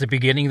mentioned at the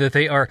beginning that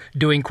they are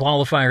doing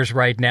qualifiers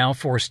right now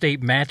for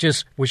state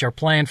matches, which are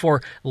planned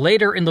for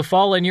later in the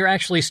fall, and you're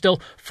actually still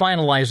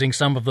finalizing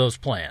some of those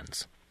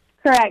plans.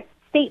 Correct.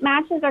 State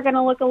matches are going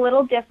to look a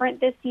little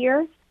different this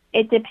year.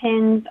 It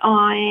depends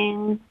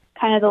on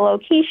kind of the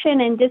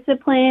location and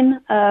discipline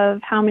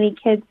of how many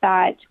kids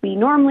that we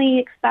normally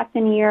expect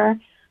in a year.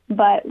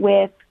 But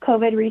with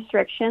COVID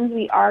restrictions,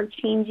 we are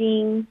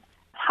changing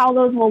how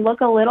those will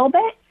look a little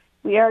bit.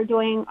 We are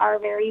doing our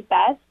very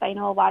best. I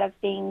know a lot of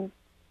things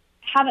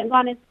haven't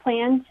gone as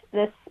planned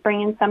this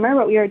spring and summer,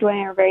 but we are doing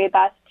our very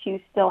best to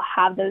still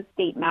have those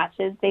state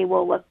matches. They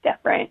will look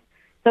different.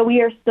 So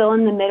we are still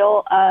in the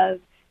middle of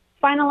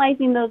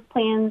finalizing those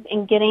plans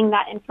and getting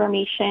that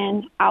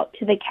information out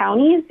to the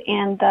counties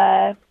and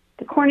the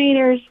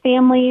coordinators,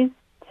 families.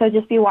 So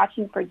just be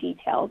watching for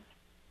details.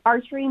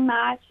 Archery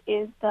match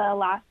is the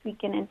last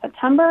weekend in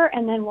September,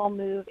 and then we'll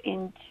move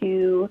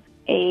into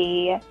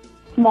a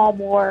small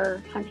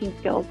bore hunting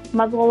skills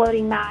muzzle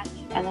loading match,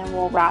 and then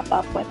we'll wrap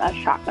up with a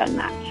shotgun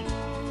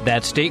match.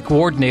 That's State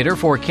Coordinator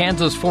for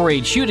Kansas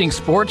 4-H Shooting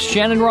Sports,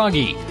 Shannon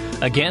Rogge.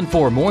 Again,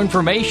 for more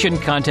information,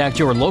 contact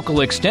your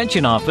local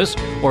extension office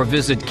or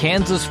visit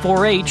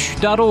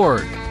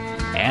kansas4h.org.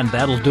 And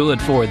that'll do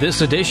it for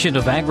this edition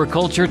of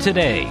Agriculture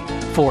Today.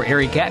 For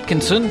Eric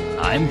Atkinson,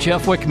 I'm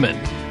Jeff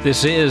Wickman.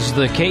 This is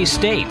the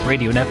K-State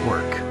Radio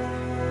Network.